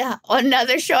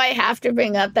 Another show I have to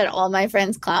bring up that all my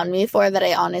friends clown me for that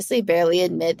I honestly barely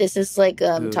admit. This is like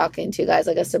talking to you guys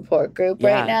like a support group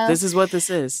right now. This is what this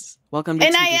is. Welcome to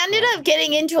And TV I ended up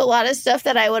getting into a lot of stuff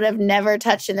that I would have never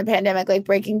touched in the pandemic, like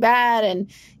Breaking Bad.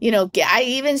 And, I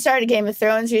even started Game of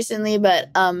Thrones recently, but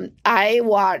I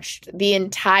watched the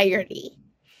entirety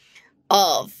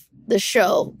of the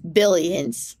show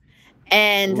Billions.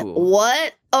 And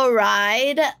what a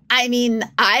ride. I mean,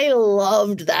 I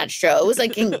loved that show. It was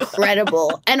like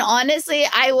incredible. And honestly,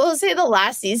 I will say the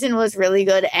last season was really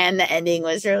good and the ending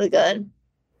was really good.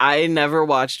 I never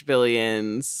watched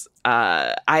Billions.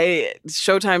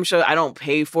 Showtime show, I don't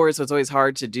pay for it, so it's always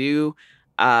hard to do.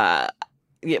 But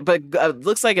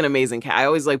looks like an amazing cat. I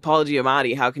always like Paul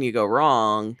Giamatti. How can you go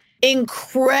wrong?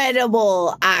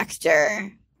 Incredible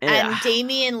actor. And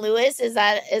Damian Lewis, is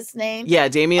that his name? Yeah,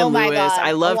 Damian Lewis. God.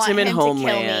 I loved him in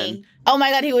Homeland. Oh my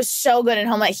God, he was so good in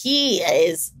Homeland. He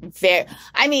is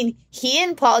he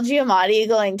and Paul Giamatti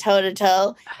going toe to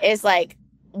toe is like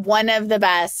one of the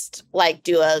best like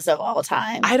duos of all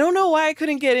time. I don't know why I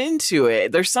couldn't get into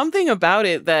it. There's something about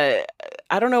it that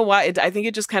I don't know why. I think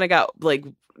it just kind of got like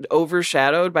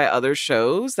overshadowed by other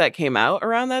shows that came out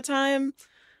around that time.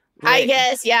 I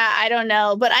guess, yeah, I don't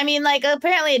know. But I mean, like,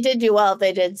 apparently it did do well if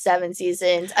they did 7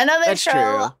 seasons. Another show,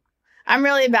 true. I'm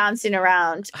really bouncing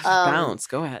around. Bounce,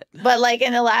 go ahead. But, like,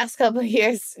 in the last couple of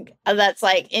years, that's,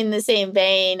 like, in the same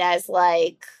vein as,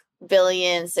 like,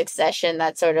 Billions, Succession,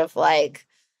 that sort of, like,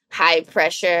 high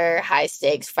pressure, high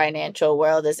stakes financial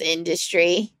world as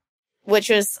industry, which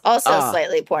was also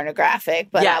slightly pornographic,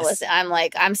 but yes.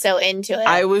 I'm so into it.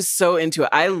 I was so into it.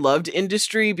 I loved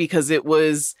Industry because it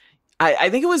was,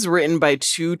 I think it was written by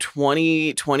two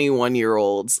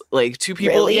 21-year-olds, like two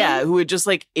people, Really? who had just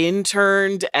like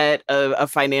interned at a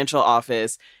financial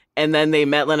office. And then they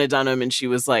met Lena Dunham and she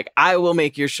was like, I will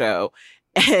make your show.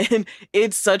 And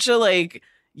it's such a like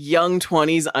young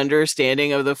 20s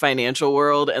understanding of the financial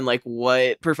world and like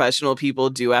what professional people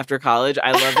do after college.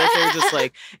 I love that they're just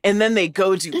like, and then they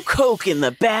go do coke in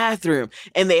the bathroom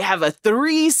and they have a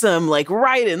threesome like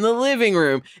right in the living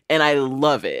room. And I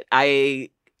love it. I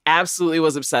absolutely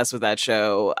was obsessed with that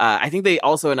show. I think they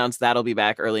also announced that'll be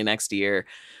back early next year.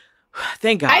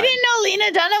 Thank God. I didn't know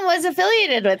Lena Dunham was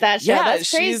affiliated with that show. Yeah, That's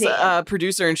crazy. She's a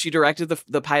producer and she directed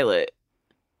the pilot.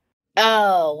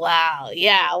 Oh, wow.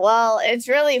 Yeah. Well, it's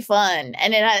really fun.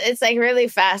 And it's like really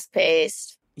fast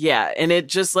paced. Yeah. And it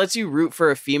just lets you root for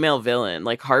a female villain.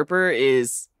 Like Harper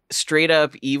is straight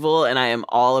up evil and I am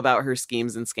all about her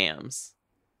schemes and scams.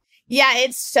 Yeah,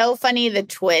 it's so funny, the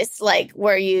twist, like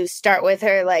where you start with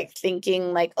her like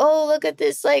thinking like, oh, look at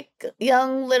this like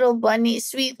young little bunny,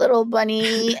 sweet little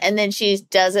bunny. And then she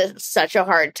does such a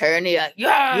hard turn. And you're like,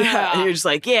 yeah. And you're just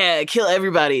like, yeah, kill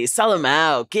everybody, sell them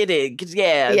out, get it. Do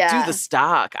the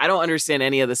stock. I don't understand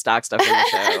any of the stock stuff in the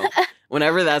show.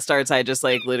 Whenever that starts, I just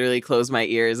like literally close my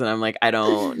ears and I'm like, I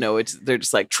don't know. They're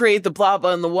just like, trade the blah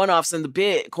blah and the one-offs and the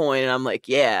Bitcoin. And I'm like,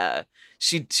 yeah,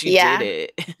 she did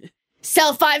it.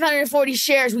 Sell 540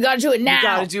 shares. We got to do it now. We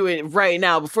got to do it right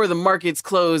now before the markets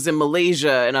close in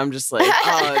Malaysia. And I'm just like,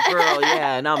 oh, girl,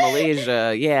 yeah, not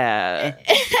Malaysia. Yeah.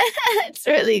 It's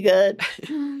really good.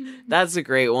 That's a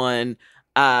great one.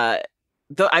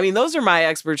 Those are my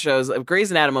expert shows.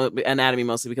 Grey's Anatomy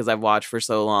mostly because I've watched for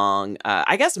so long.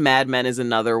 I guess Mad Men is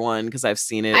another one because I've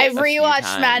seen it. I've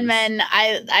rewatched Mad Men.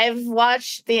 I've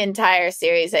watched the entire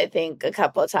series, I think, a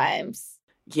couple times.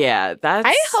 Yeah,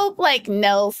 I hope like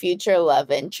no future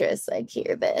love interest like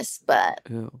hear this, but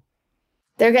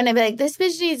they're gonna be like, this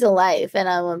bitch needs a life, and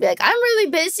I'm gonna be like, I'm really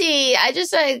busy. I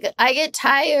just like I get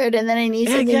tired, and then I need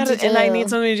something to do, and I need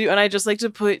something to do, and I just like to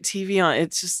put TV on.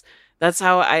 It's just that's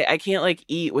how I can't like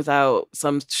eat without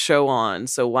some show on.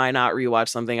 So why not rewatch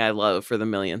something I love for the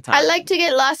millionth time? I like to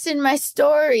get lost in my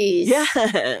stories.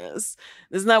 Yes.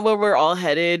 Isn't that where we're all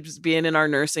headed? Just being in our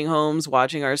nursing homes,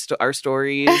 watching our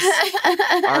stories,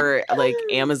 our like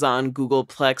Amazon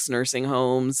Googleplex nursing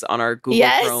homes on our Google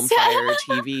Chrome Fire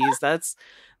TVs.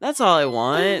 That's all I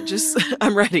want. Just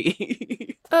I'm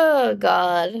ready. Oh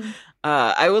God.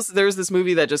 There was this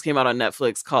movie that just came out on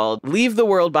Netflix called Leave the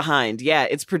World Behind. Yeah,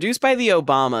 it's produced by the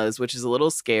Obamas, which is a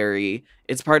little scary.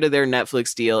 It's part of their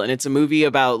Netflix deal, and it's a movie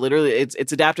about literally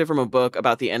it's adapted from a book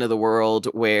about the end of the world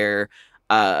where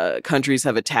countries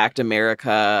have attacked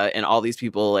America and all these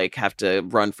people like have to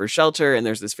run for shelter. And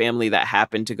there's this family that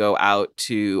happened to go out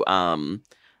to,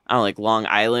 like Long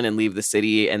Island and leave the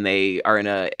city. And they are in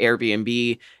a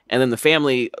Airbnb. And then the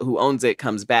family who owns it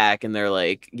comes back and they're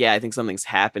like, yeah, I think something's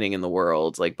happening in the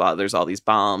world. Like there's all these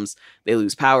bombs. They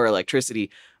lose power,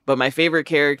 electricity. But my favorite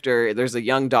character, there's a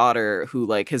young daughter who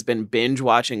like has been binge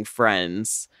watching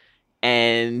Friends.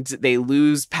 And they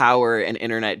lose power and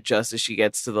internet just as she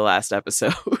gets to the last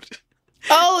episode.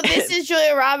 Oh, this is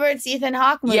Julia Roberts, Ethan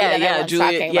Hawke movie. The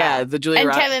Julia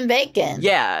and Kevin Bacon.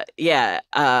 Yeah.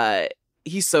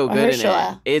 He's so good in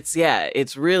it.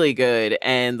 It's really good.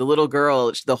 And the little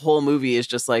girl, the whole movie is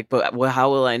just like, but how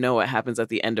will I know what happens at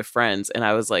the end of Friends? And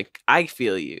I was like, I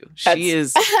feel you.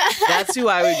 That's who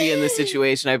I would be in this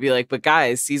situation. I'd be like, but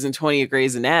guys, season 20 of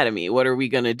Grey's Anatomy, what are we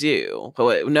going to do?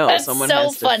 Someone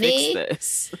has to fix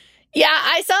this. Yeah,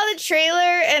 I saw the trailer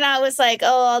and I was like, oh,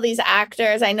 all these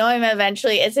actors. I know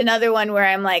it's another one where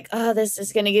I'm like, oh, this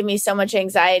is going to give me so much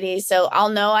anxiety. So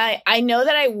I know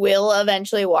that I will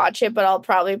eventually watch it, but I'll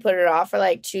probably put it off for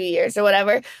like 2 years or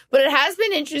whatever. But it has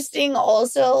been interesting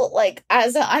also, like,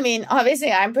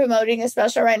 obviously I'm promoting a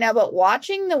special right now, but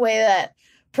watching the way that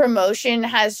promotion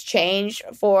has changed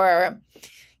for,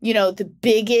 the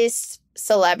biggest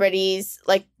celebrities,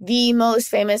 like the most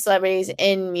famous celebrities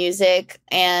in music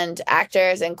and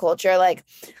actors and culture. Like,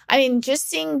 just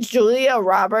seeing Julia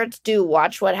Roberts do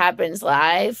Watch What Happens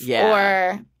Live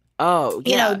or,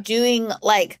 doing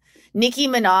like Nicki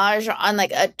Minaj on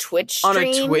like a Twitch stream. On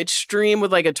a Twitch stream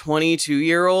with like a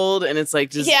 22-year-old. And it's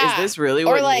like, is this really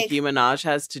what Nicki Minaj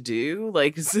has to do?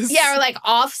 Like, is this... Yeah, or like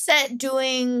Offset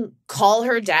doing Call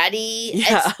Her Daddy.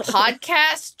 Yeah. It's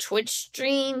podcast, Twitch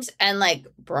streams, and like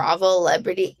Bravo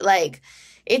Celebrity. Like,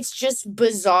 it's just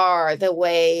bizarre the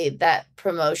way that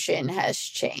promotion has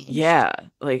changed. Yeah.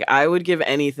 Like, I would give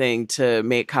anything to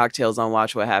make cocktails on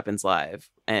Watch What Happens Live.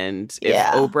 And if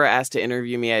Oprah asked to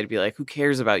interview me, I'd be like, who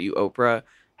cares about you, Oprah?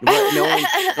 No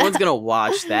one's going to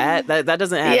watch that. That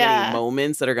doesn't have any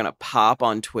moments that are going to pop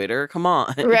on Twitter. Come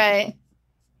on. Right.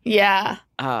 Yeah.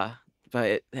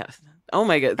 But yeah. Oh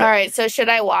my God. All right. So should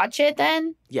I watch it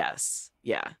then? Yes.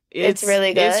 Yeah. It's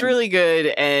really good. It's really good.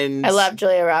 And I love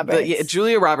Julia Roberts.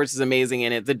 Julia Roberts is amazing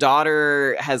in it. The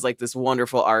daughter has like this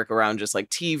wonderful arc around just like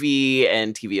TV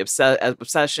and TV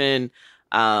obsession.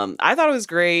 I thought it was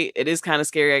great. It is kind of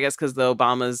scary, I guess, because the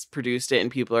Obamas produced it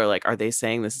and people are like, are they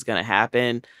saying this is going to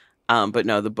happen? But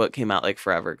no, the book came out like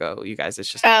forever ago. You guys, it's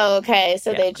just... Oh, okay.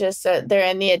 So they just, they're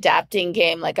in the adapting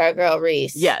game like our girl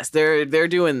Reese. Yes, they're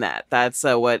doing that. That's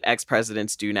what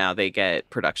ex-presidents do now. They get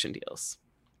production deals.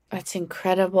 That's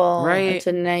incredible. Right. It's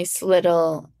a nice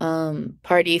little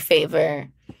party favor.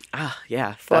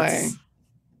 Yeah. For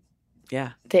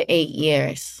the 8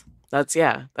 years. That's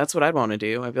what I'd want to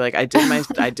do. I'd be like, I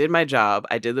did my job.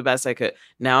 I did the best I could.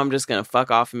 Now I'm just going to fuck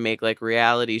off and make like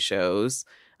reality shows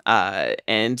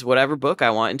and whatever book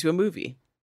I want into a movie.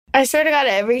 I swear to God,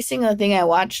 every single thing I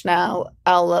watch now,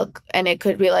 I'll look and it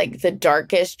could be like the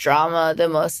darkest drama, the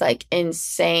most like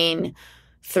insane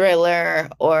thriller,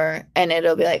 and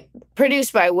it'll be like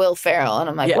produced by Will Ferrell. And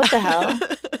I'm like, what the hell?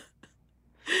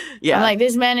 Yeah. I'm like,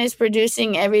 this man is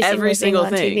producing every single thing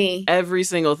on TV. Every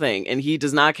single thing. And he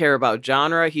does not care about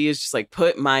genre. He is just like,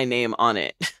 put my name on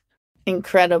it.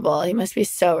 Incredible. He must be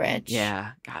so rich.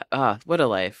 Yeah. God. What a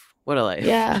life. What a life.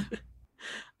 Yeah.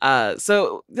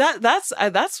 So that's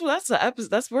the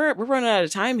episode. That's where we're running out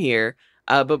of time here.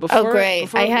 But before,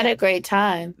 great! I had a great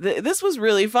time. This was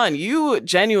really fun. You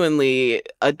genuinely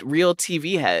a real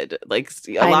TV head. Like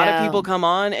a lot of people come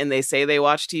on and they say they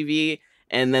watch TV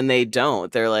and then they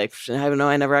don't. They're like, I don't know.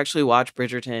 I never actually watched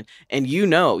Bridgerton. And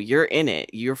you're in it.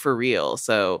 You're for real.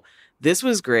 So this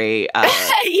was great.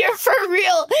 You're for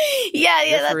real. Yeah,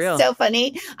 that's real. So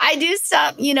funny. I do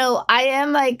stop, I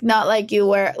am like, not like you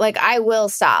where like I will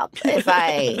stop if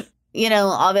I,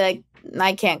 I'll be like,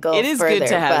 I can't go further. It is good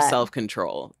to have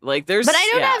self-control. Like but I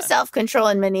don't have self-control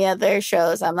in many other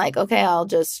shows. I'm like, okay, I'll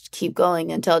just keep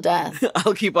going until death.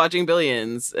 I'll keep watching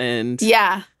Billions and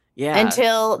yeah,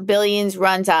 until Billions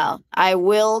runs out. I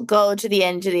will go to the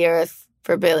end of the earth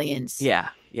for Billions. Yeah.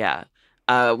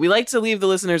 We like to leave the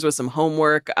listeners with some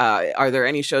homework. Are there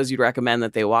any shows you'd recommend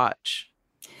that they watch?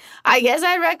 I guess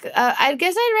I'd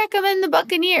recommend The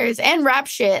Buccaneers and Rap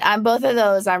Shit. Both of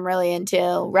those I'm really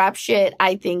into. Rap Shit,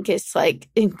 I think, is like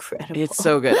incredible. It's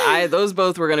so good. Those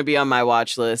both were going to be on my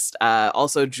watch list.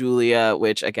 Also Julia,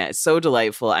 which again is so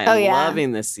delightful. I am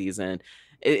loving this season.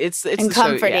 It's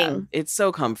comforting. It's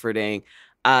so comforting.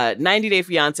 90 Day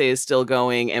Fiancé is still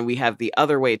going, and we have The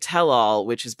Other Way Tell All,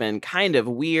 which has been kind of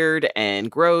weird and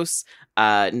gross.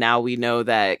 Now we know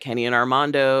that Kenny and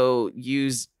Armando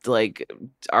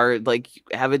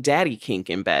have a daddy kink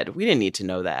in bed. We didn't need to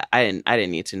know that. I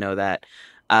didn't need to know that.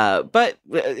 But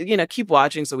keep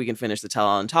watching so we can finish the tell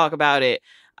all and talk about it.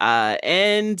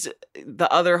 And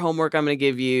the other homework I'm going to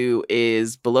give you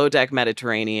is Below Deck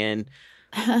Mediterranean.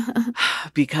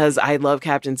 Because I love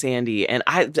Captain Sandy and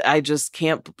I just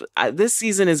can't. This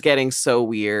season is getting so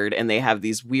weird and they have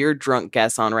these weird drunk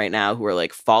guests on right now who are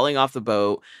like falling off the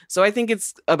boat. So I think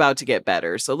it's about to get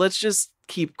better. So let's just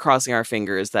keep crossing our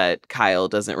fingers that Kyle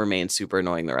doesn't remain super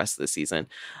annoying the rest of the season.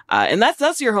 And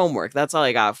that's your homework. That's all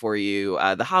I got for you.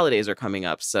 The holidays are coming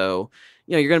up. So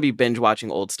you're going to be binge watching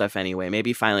old stuff anyway.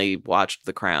 Maybe finally watch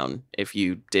The Crown if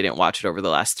you didn't watch it over the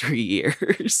last 3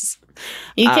 years.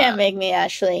 You can't make me,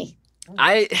 Ashley.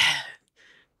 You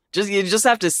just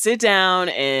have to sit down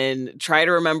and try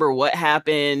to remember what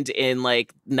happened in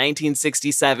like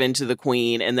 1967 to the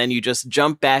Queen, and then you just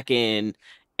jump back in.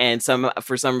 And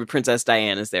for some Princess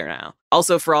Diana's there now.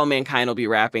 Also, For All Mankind will be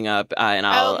wrapping up, and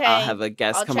I'll have a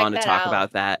guest come on to talk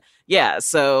about that. Yeah,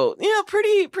 so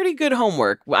pretty good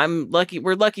homework. I'm lucky.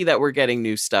 We're lucky that we're getting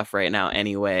new stuff right now.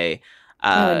 Anyway,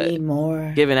 I need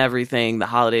more. Given everything, the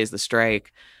holidays, the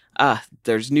strike,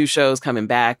 there's new shows coming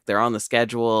back. They're on the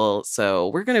schedule, so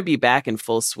we're gonna be back in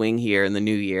full swing here in the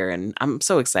new year, and I'm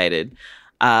so excited.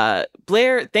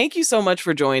 Blair, thank you so much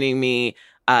for joining me.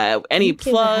 Any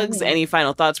plugs, any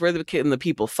final thoughts? Where can the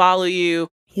people follow you?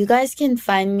 You guys can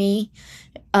find me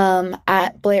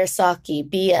at Blair Socci,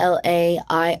 BlairSocci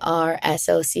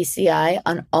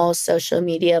on all social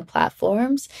media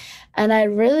platforms. And I'd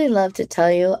really love to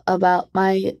tell you about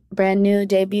my brand new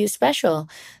debut special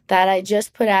that I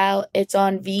just put out. It's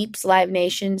on Veeps, Live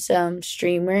Nation's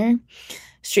streamer.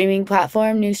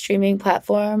 new streaming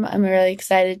platform. I'm really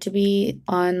excited to be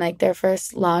on like their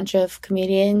first launch of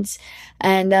comedians.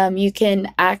 And you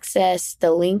can access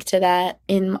the link to that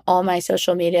in all my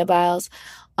social media bios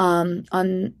on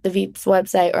the Veep's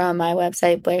website or on my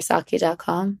website,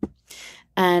 blairsocci.com.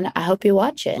 And I hope you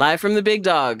watch it. Live from the Big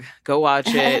Dog. Go watch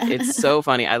it. It's so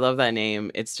funny. I love that name.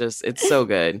 It's so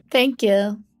good. Thank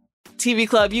you. TV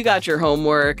Club, you got your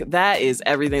homework. That is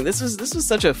everything. This was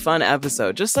such a fun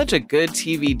episode. Just such a good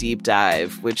TV deep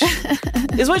dive, which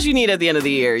is what you need at the end of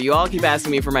the year. You all keep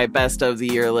asking me for my best of the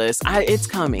year list. It's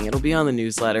coming. It'll be on the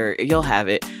newsletter. You'll have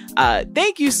it.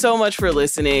 Thank you so much for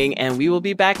listening, and we will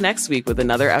be back next week with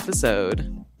another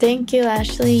episode. Thank you,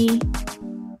 Ashley.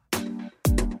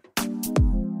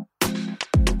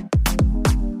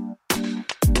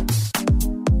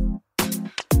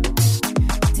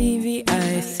 TV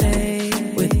I Say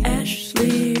with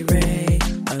Ashley Ray.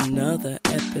 Another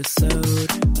episode.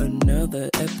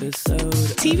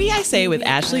 TV I Say with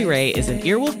Ashley Ray is an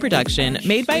Earwolf production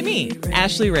made by me,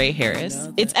 Ashley Ray Harris.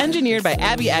 It's engineered by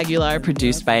Abby Aguilar,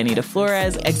 produced by Anita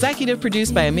Flores, executive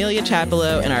produced by Amelia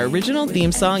Chapello, and our original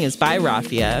theme song is by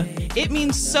Rafia. It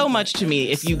means so much to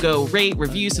me if you go rate,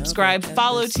 review, subscribe,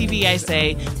 follow TV I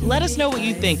Say. Let us know what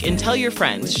you think and tell your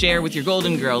friends. Share with your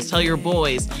Golden Girls, tell your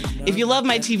boys. If you love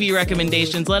my TV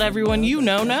recommendations, let everyone you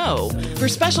know. For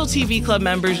special TV Club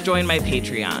members, join my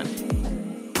Patreon.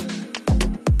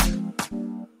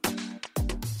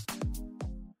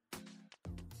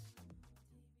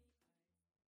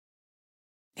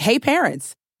 Hey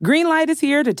parents, Greenlight is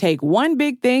here to take one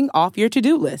big thing off your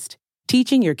to-do list,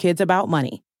 teaching your kids about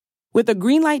money. With a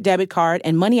Greenlight debit card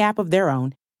and money app of their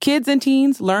own, kids and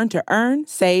teens learn to earn,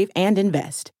 save, and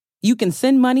invest. You can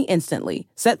send money instantly,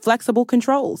 set flexible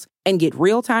controls, and get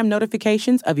real-time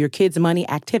notifications of your kids' money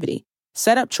activity.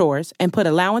 Set up chores and put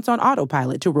allowance on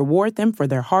autopilot to reward them for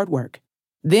their hard work.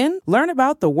 Then learn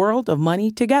about the world of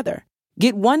money together.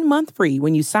 Get 1 month free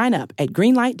when you sign up at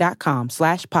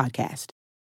greenlight.com/podcast.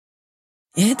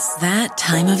 It's that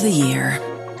time of the year.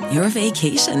 Your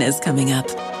vacation is coming up.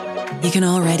 You can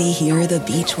already hear the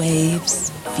beach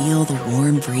waves, feel the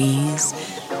warm breeze,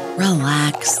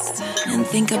 relax, and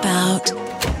think about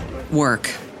work.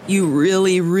 You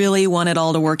really, really want it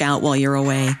all to work out while you're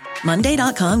away.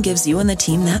 Monday.com gives you and the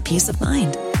team that peace of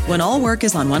mind. When all work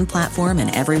is on one platform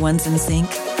and everyone's in sync,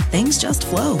 things just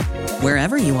flow.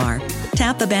 Wherever you are,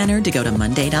 tap the banner to go to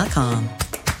Monday.com.